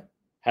 okay?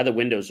 Had the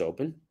windows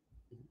open.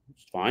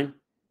 It's fine.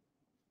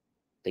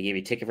 They gave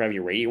you a ticket for having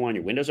your radio on,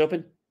 your windows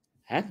open.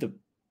 Had the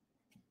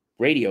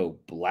radio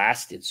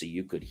blasted so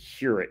you could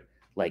hear it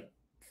like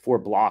 4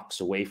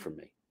 blocks away from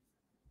me.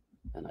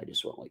 And I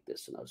just went like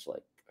this, and I was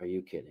like, are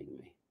you kidding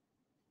me?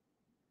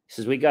 He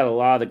says, we got a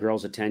lot of the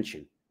girls'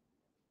 attention,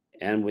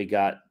 and we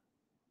got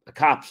the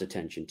cops'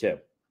 attention too.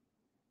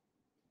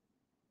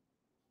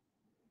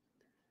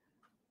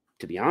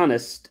 To be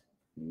honest,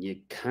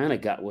 you kind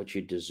of got what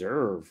you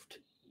deserved.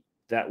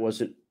 That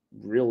wasn't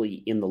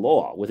really in the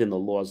law, within the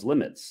law's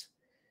limits.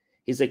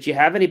 He's like, do you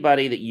have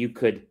anybody that you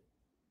could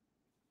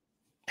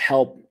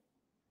help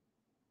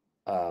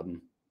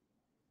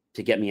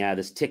to get me out of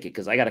this ticket?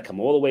 Because I got to come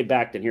all the way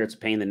back down here. It's a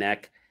pain in the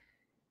neck.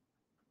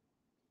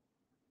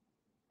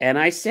 And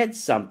I said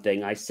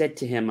something. I said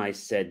to him, I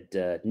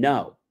said,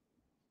 no.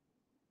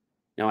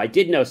 Now, I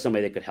did know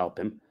somebody that could help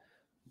him,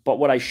 but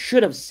what I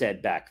should have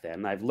said back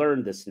then, I've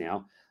learned this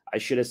now, I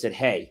should have said,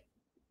 hey,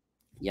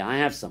 yeah, I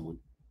have someone,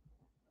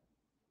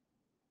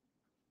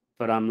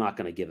 but I'm not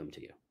going to give him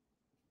to you.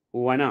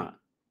 Well, why not?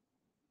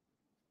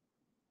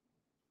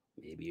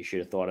 Maybe you should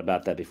have thought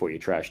about that before you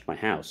trashed my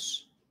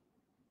house.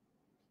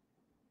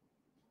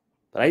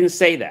 But I didn't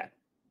say that.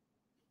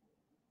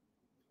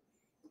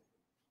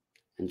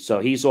 And so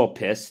he's all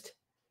pissed.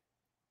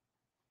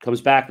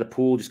 Comes back to the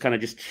pool, just kind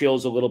of just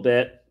chills a little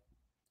bit.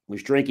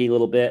 Was drinking a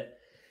little bit.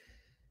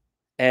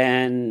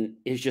 And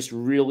is just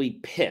really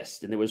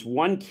pissed. And there was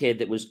one kid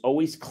that was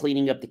always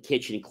cleaning up the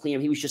kitchen and cleaning.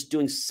 He was just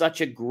doing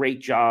such a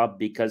great job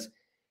because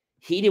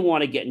he didn't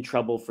want to get in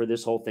trouble for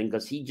this whole thing,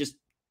 because he just,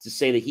 to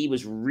say that he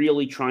was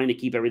really trying to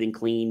keep everything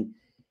clean.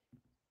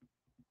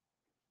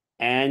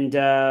 And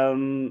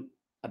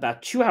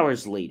about 2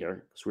 hours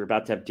later, because we were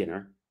about to have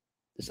dinner,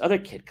 this other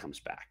kid comes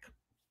back.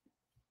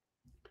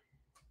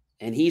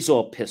 And he's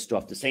all pissed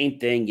off. The same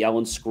thing,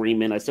 yelling,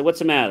 screaming. I said, what's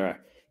the matter?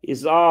 He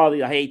says, oh,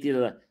 I hate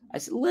the. I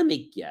said, let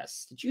me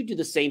guess. Did you do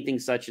the same thing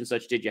such and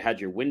such did? You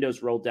had your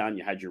windows rolled down,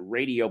 you had your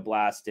radio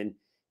blasting,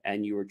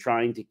 and you were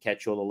trying to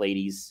catch all the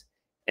ladies,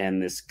 and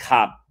this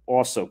cop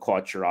also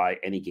caught your eye,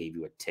 and he gave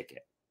you a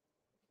ticket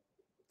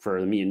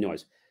for the mean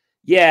noise.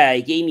 Yeah,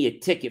 he gave me a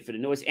ticket for the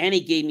noise, and he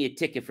gave me a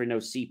ticket for no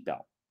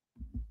seatbelt.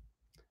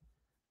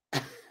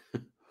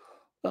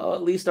 Well,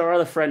 at least our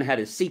other friend had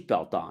his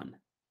seatbelt on.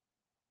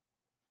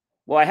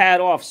 Well, I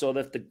had off so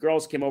that if the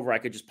girls came over, I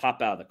could just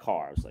pop out of the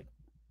car. I was like,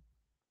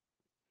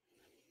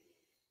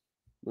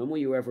 when will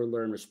you ever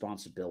learn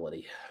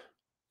responsibility?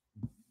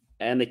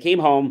 And they came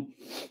home,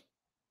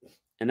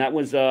 and that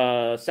was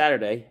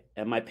Saturday,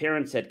 and my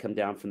parents had come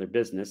down from their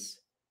business,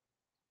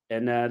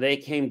 and they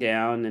came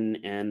down,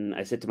 and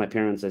I said to my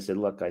parents, I said,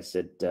 look, I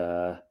said,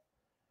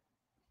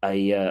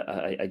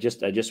 I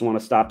just want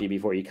to stop you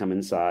before you come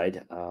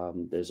inside.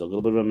 There's a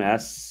little bit of a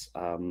mess.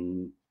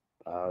 We're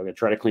gonna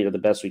try to clean it the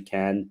best we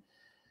can.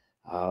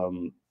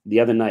 The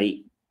other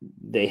night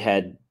they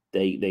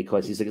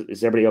called. He said,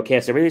 "Is everybody okay?" I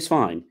said, "Everything's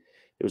fine."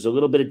 There was a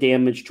little bit of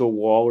damage to a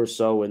wall or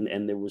so,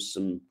 and there was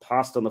some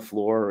pasta on the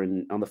floor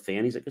and on the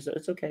fan. He's like,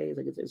 "It's okay." He's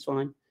like, "It's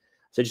fine."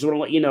 So I just want to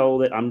let you know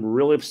that I'm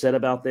really upset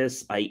about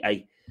this.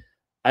 I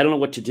don't know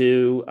what to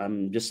do.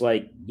 I'm just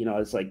like,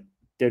 it's like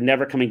they're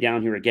never coming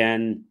down here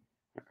again.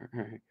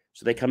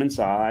 So they come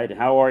inside.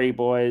 How are you,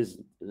 boys?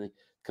 And they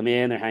come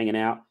in. They're hanging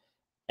out,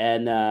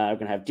 and we're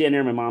gonna have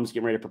dinner. My mom's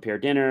getting ready to prepare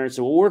dinner,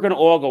 so we're gonna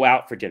all go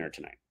out for dinner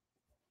tonight.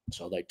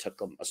 So they took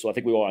them. So I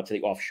think we all went to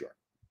the offshore,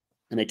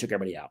 and they took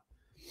everybody out.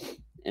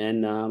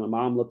 And my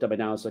mom looked up and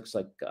down. It's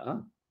like,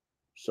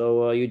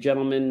 so you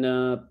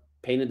gentlemen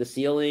painted the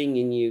ceiling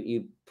and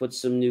you put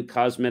some new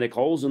cosmetic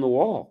holes in the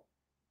wall.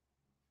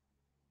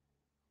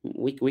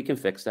 We can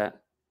fix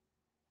that.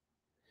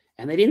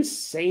 And they didn't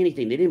say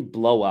anything. They didn't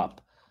blow up.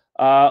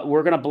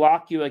 We're gonna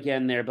block you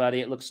again, there,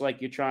 buddy. It looks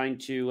like you're trying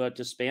to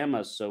spam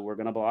us, so we're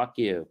gonna block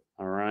you.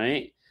 All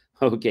right.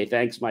 Okay.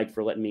 Thanks, Mike,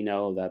 for letting me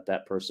know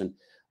that person.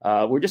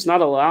 We're just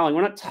not allowing.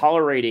 We're not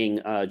tolerating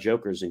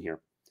jokers in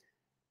here.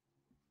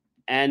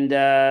 And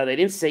they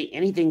didn't say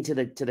anything to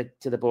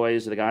the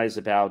boys or the guys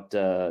about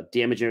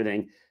damage and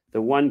everything.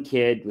 The one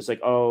kid was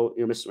like, "Oh,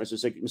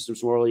 Mr.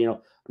 Smorley, I'm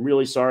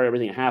really sorry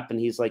everything that happened."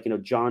 He's like,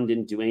 John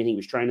didn't do anything. He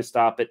was trying to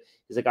stop it.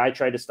 He's like, "I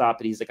tried to stop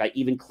it." He's like, "I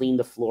even cleaned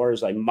the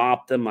floors. I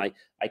mopped them. I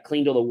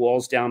cleaned all the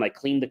walls down. I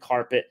cleaned the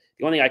carpet.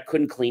 The only thing I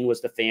couldn't clean was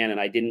the fan, and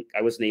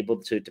I wasn't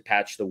able to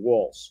patch the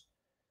walls."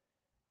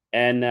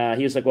 And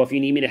he was like, "Well, if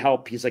you need me to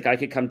help," he's like, "I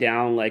could come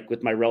down like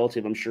with my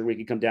relative. I'm sure we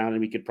could come down and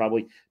we could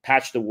probably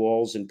patch the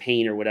walls and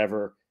paint or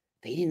whatever."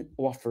 They didn't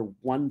offer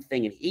one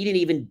thing, and he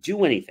didn't even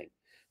do anything.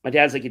 My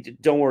dad's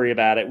like, "Don't worry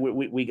about it.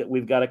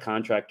 We've got a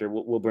contractor.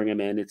 We'll bring him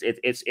in.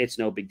 It's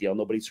no big deal.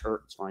 Nobody's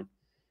hurt. It's fine."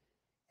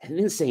 And they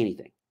didn't say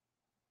anything.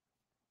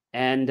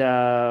 And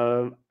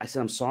I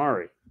said, "I'm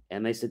sorry."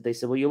 And they said,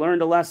 "Well, you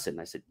learned a lesson."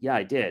 I said, "Yeah,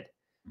 I did."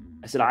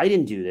 I said, "I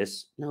didn't do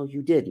this." "No,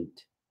 you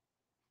didn't.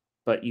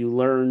 But you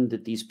learned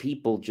that these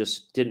people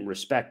just didn't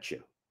respect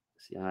you."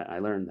 See, I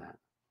learned that.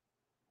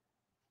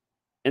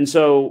 And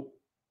so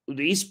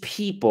these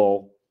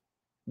people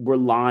were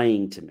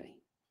lying to me.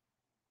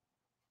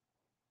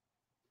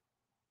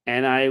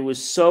 And I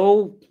was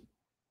so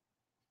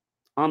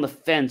on the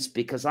fence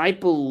because I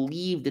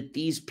believed that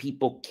these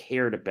people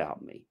cared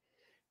about me,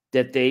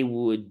 that they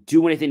would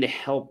do anything to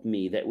help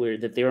me,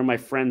 that they were my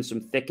friends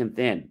from thick and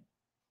thin.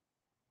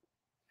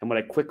 And what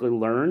I quickly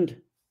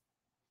learned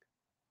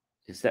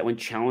is that when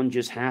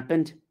challenges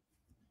happened,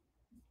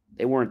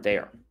 they weren't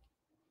there.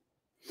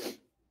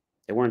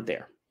 They weren't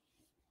there.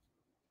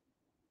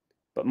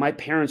 But my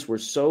parents were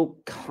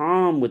so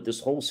calm with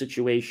this whole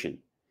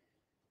situation.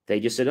 They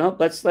just said, "Oh,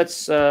 let's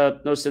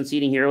no sense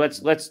eating here. Let's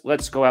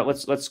go out.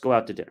 Let's go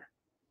out to dinner."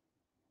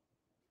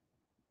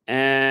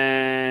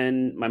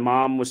 And my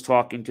mom was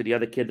talking to the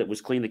other kid that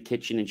was cleaning the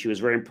kitchen, and she was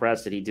very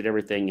impressed that he did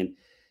everything.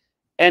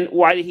 And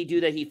why did he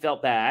do that? He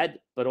felt bad,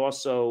 but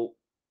also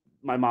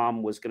my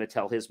mom was going to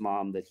tell his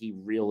mom that he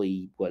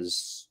really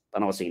was, I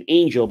don't want to say an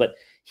angel, but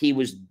he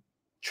was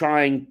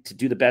trying to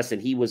do the best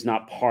and he was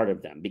not part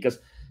of them, because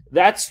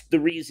that's the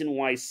reason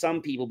why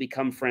some people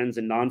become friends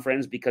and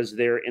non-friends, because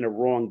they're in a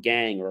wrong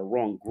gang or a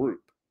wrong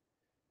group.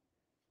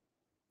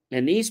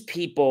 And these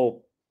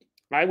people,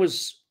 I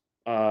was,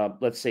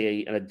 let's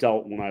say, an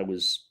adult when I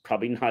was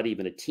probably not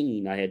even a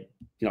teen. I had,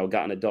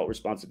 gotten adult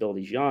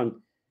responsibilities young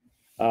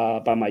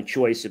by my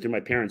choice and through my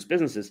parents'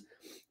 businesses.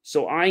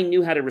 So I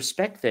knew how to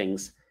respect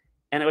things.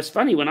 And it was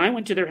funny, when I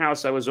went to their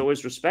house, I was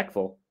always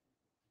respectful.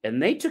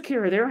 And they took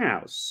care of their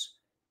house.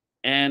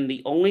 And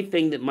the only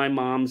thing that my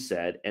mom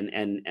said,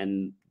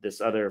 and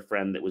this other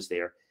friend that was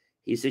there,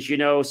 he says,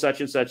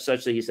 such and such,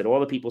 that he said all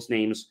the people's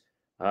names.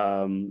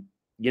 I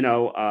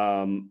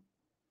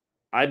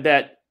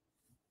bet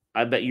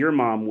your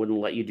mom wouldn't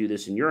let you do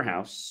this in your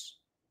house.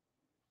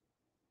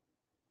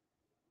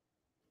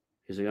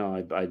 He's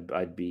like,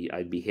 I'd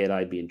be hit,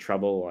 I'd be in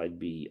trouble, I'd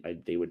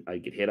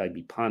get hit, I'd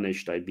be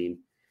punished,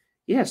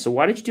 yeah. So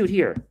why did you do it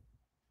here?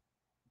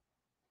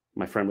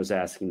 My friend was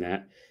asking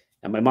that.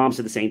 And my mom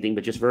said the same thing,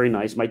 but just very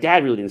nice. My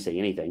dad really didn't say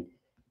anything.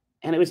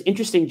 And it was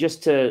interesting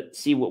just to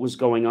see what was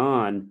going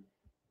on.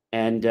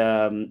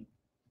 And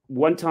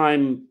one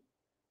time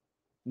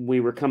we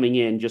were coming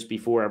in just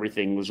before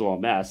everything was all a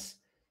mess,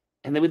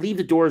 and they would leave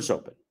the doors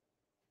open.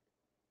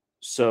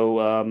 So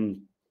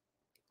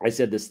I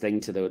said this thing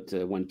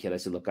to one kid. I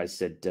said, look,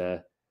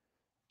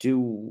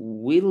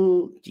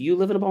 do you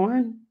live in a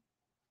barn?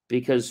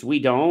 Because we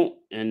don't.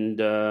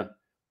 And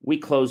we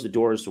close the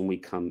doors when we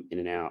come in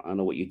and out. I don't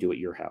know what you do at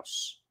your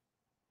house.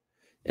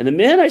 And the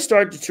minute I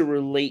started to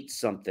relate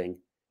something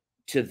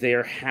to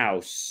their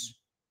house,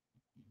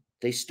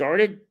 they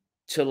started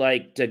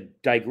to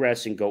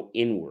digress and go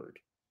inward.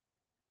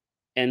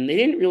 And they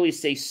didn't really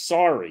say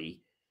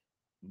sorry,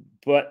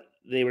 but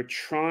they were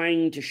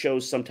trying to show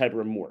some type of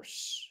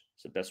remorse.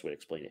 It's the best way to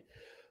explain it.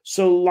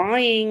 So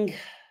lying,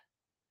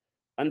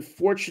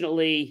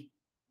 unfortunately,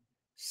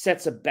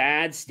 sets a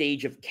bad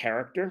stage of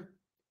character.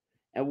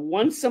 And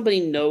once somebody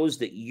knows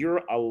that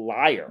you're a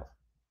liar,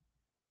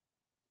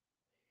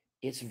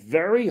 it's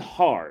very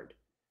hard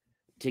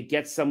to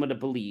get someone to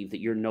believe that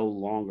you're no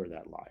longer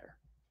that liar.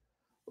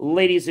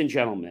 Ladies and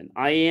gentlemen,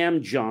 I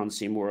am John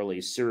C.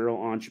 Morley,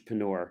 serial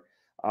entrepreneur.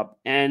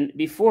 And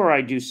before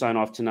I do sign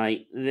off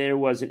tonight, there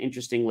was an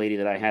interesting lady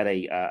that I had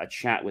a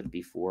chat with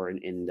before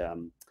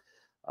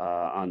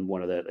on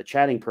one of the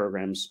chatting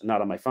programs,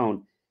 not on my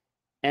phone.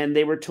 And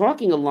they were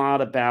talking a lot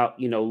about,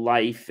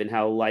 life and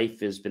how life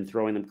has been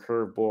throwing them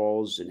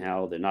curveballs and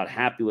how they're not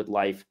happy with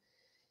life.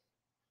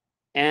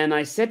 And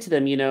I said to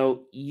them,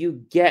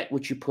 you get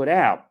what you put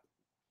out.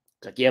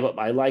 It's like, yeah, but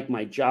I like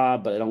my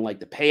job, but I don't like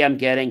the pay I'm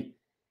getting.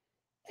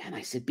 And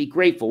I said, be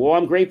grateful. Well,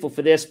 I'm grateful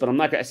for this, but I'm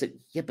not. I said,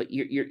 yeah, but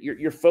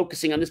you're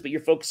focusing on this, but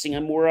you're focusing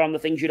on more on the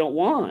things you don't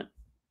want.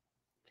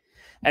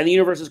 And the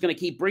universe is going to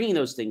keep bringing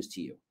those things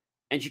to you.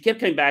 And she kept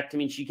coming back to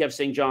me, and she kept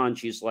saying, John,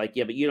 she's like,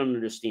 yeah, but you don't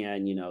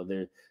understand.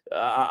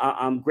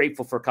 I'm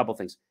grateful for a couple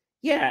things.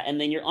 Yeah, and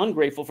then you're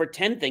ungrateful for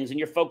 10 things, and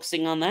you're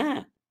focusing on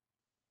that.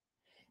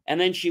 And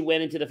then she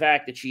went into the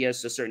fact that she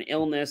has a certain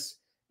illness,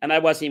 and I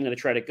wasn't even going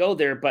to try to go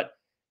there, but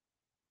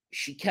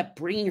she kept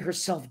bringing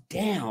herself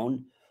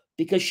down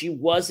because she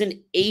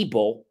wasn't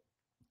able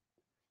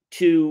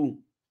to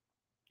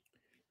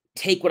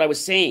take what I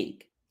was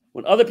saying.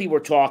 When other people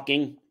were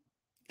talking,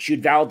 she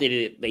would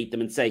validate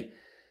them and say,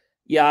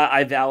 yeah,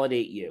 I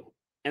validate you.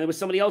 And there was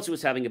somebody else who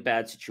was having a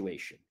bad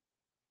situation.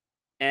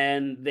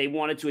 And they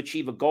wanted to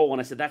achieve a goal.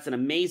 And I said, that's an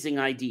amazing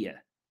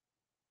idea.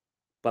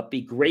 But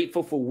be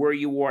grateful for where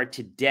you are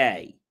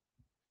today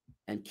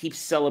and keep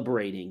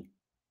celebrating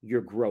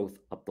your growth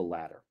up the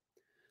ladder.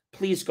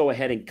 Please go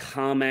ahead and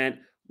comment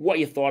what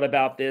you thought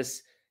about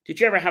this. Did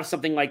you ever have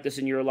something like this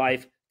in your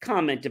life?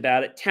 Comment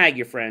about it. Tag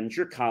your friends,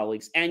 your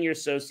colleagues, and your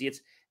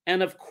associates.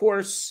 And of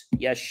course,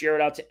 yes, share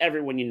it out to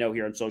everyone you know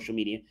here on social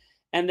media.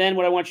 And then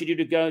what I want you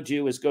to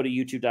do is go to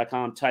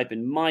youtube.com, type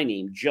in my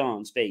name,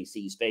 John space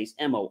E space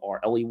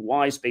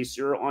Morley space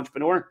serial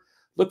entrepreneur.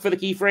 Look for the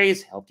key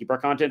phrase, help keep our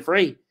content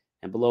free.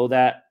 And below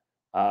that,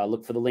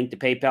 look for the link to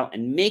PayPal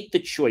and make the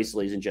choice,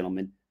 ladies and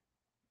gentlemen,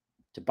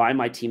 to buy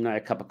my team and I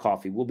a cup of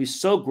coffee. We'll be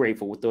so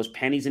grateful with those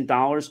pennies and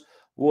dollars.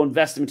 We'll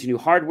invest them into new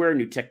hardware,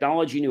 new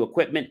technology, new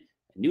equipment,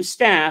 new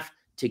staff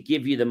to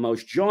give you the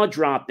most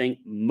jaw-dropping,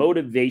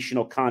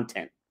 motivational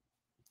content.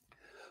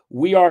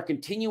 We are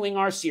continuing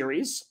our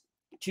series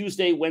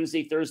Tuesday,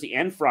 Wednesday, Thursday,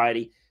 and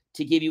Friday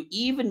to give you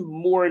even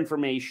more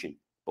information.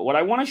 But what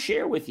I want to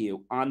share with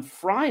you on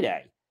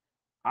Friday,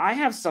 I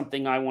have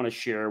something I want to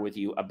share with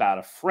you about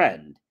a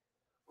friend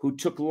who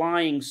took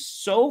lying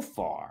so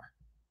far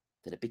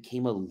that it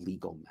became a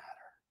legal matter.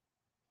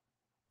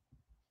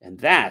 And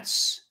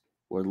that's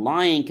where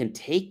lying can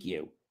take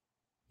you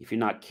if you're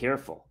not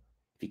careful.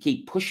 If you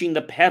keep pushing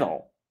the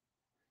pedal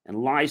and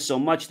lie so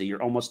much that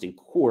you're almost in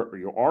court or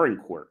you are in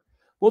court.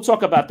 We'll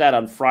talk about that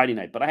on Friday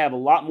night, but I have a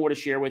lot more to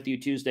share with you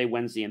Tuesday,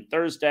 Wednesday, and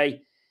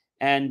Thursday.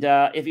 And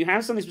if you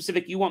have something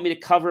specific you want me to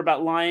cover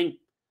about lying,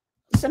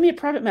 send me a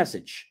private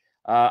message.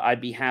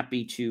 I'd be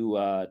happy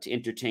to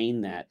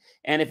entertain that.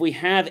 And if we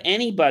have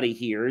anybody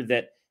here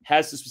that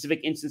has some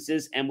specific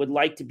instances and would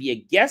like to be a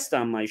guest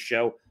on my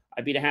show,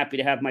 I'd be happy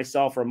to have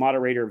myself or a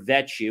moderator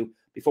vet you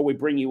before we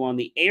bring you on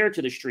the air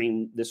to the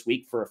stream this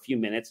week for a few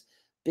minutes,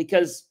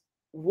 because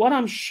what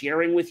I'm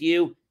sharing with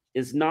you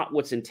is not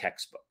what's in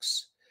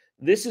textbooks.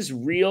 This is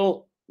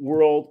real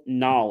world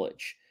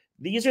knowledge.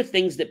 These are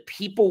things that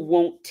people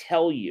won't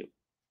tell you.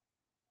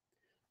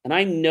 And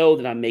I know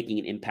that I'm making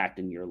an impact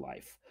in your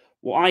life.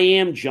 Well, I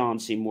am John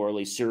C.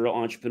 Morley, serial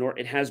entrepreneur.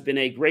 It has been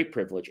a great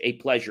privilege, a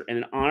pleasure, and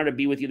an honor to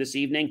be with you this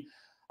evening.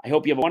 I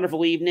hope you have a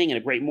wonderful evening and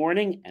a great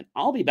morning, and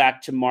I'll be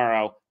back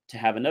tomorrow to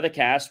have another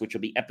cast, which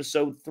will be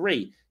episode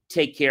 3.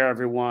 Take care,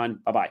 everyone.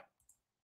 Bye-bye.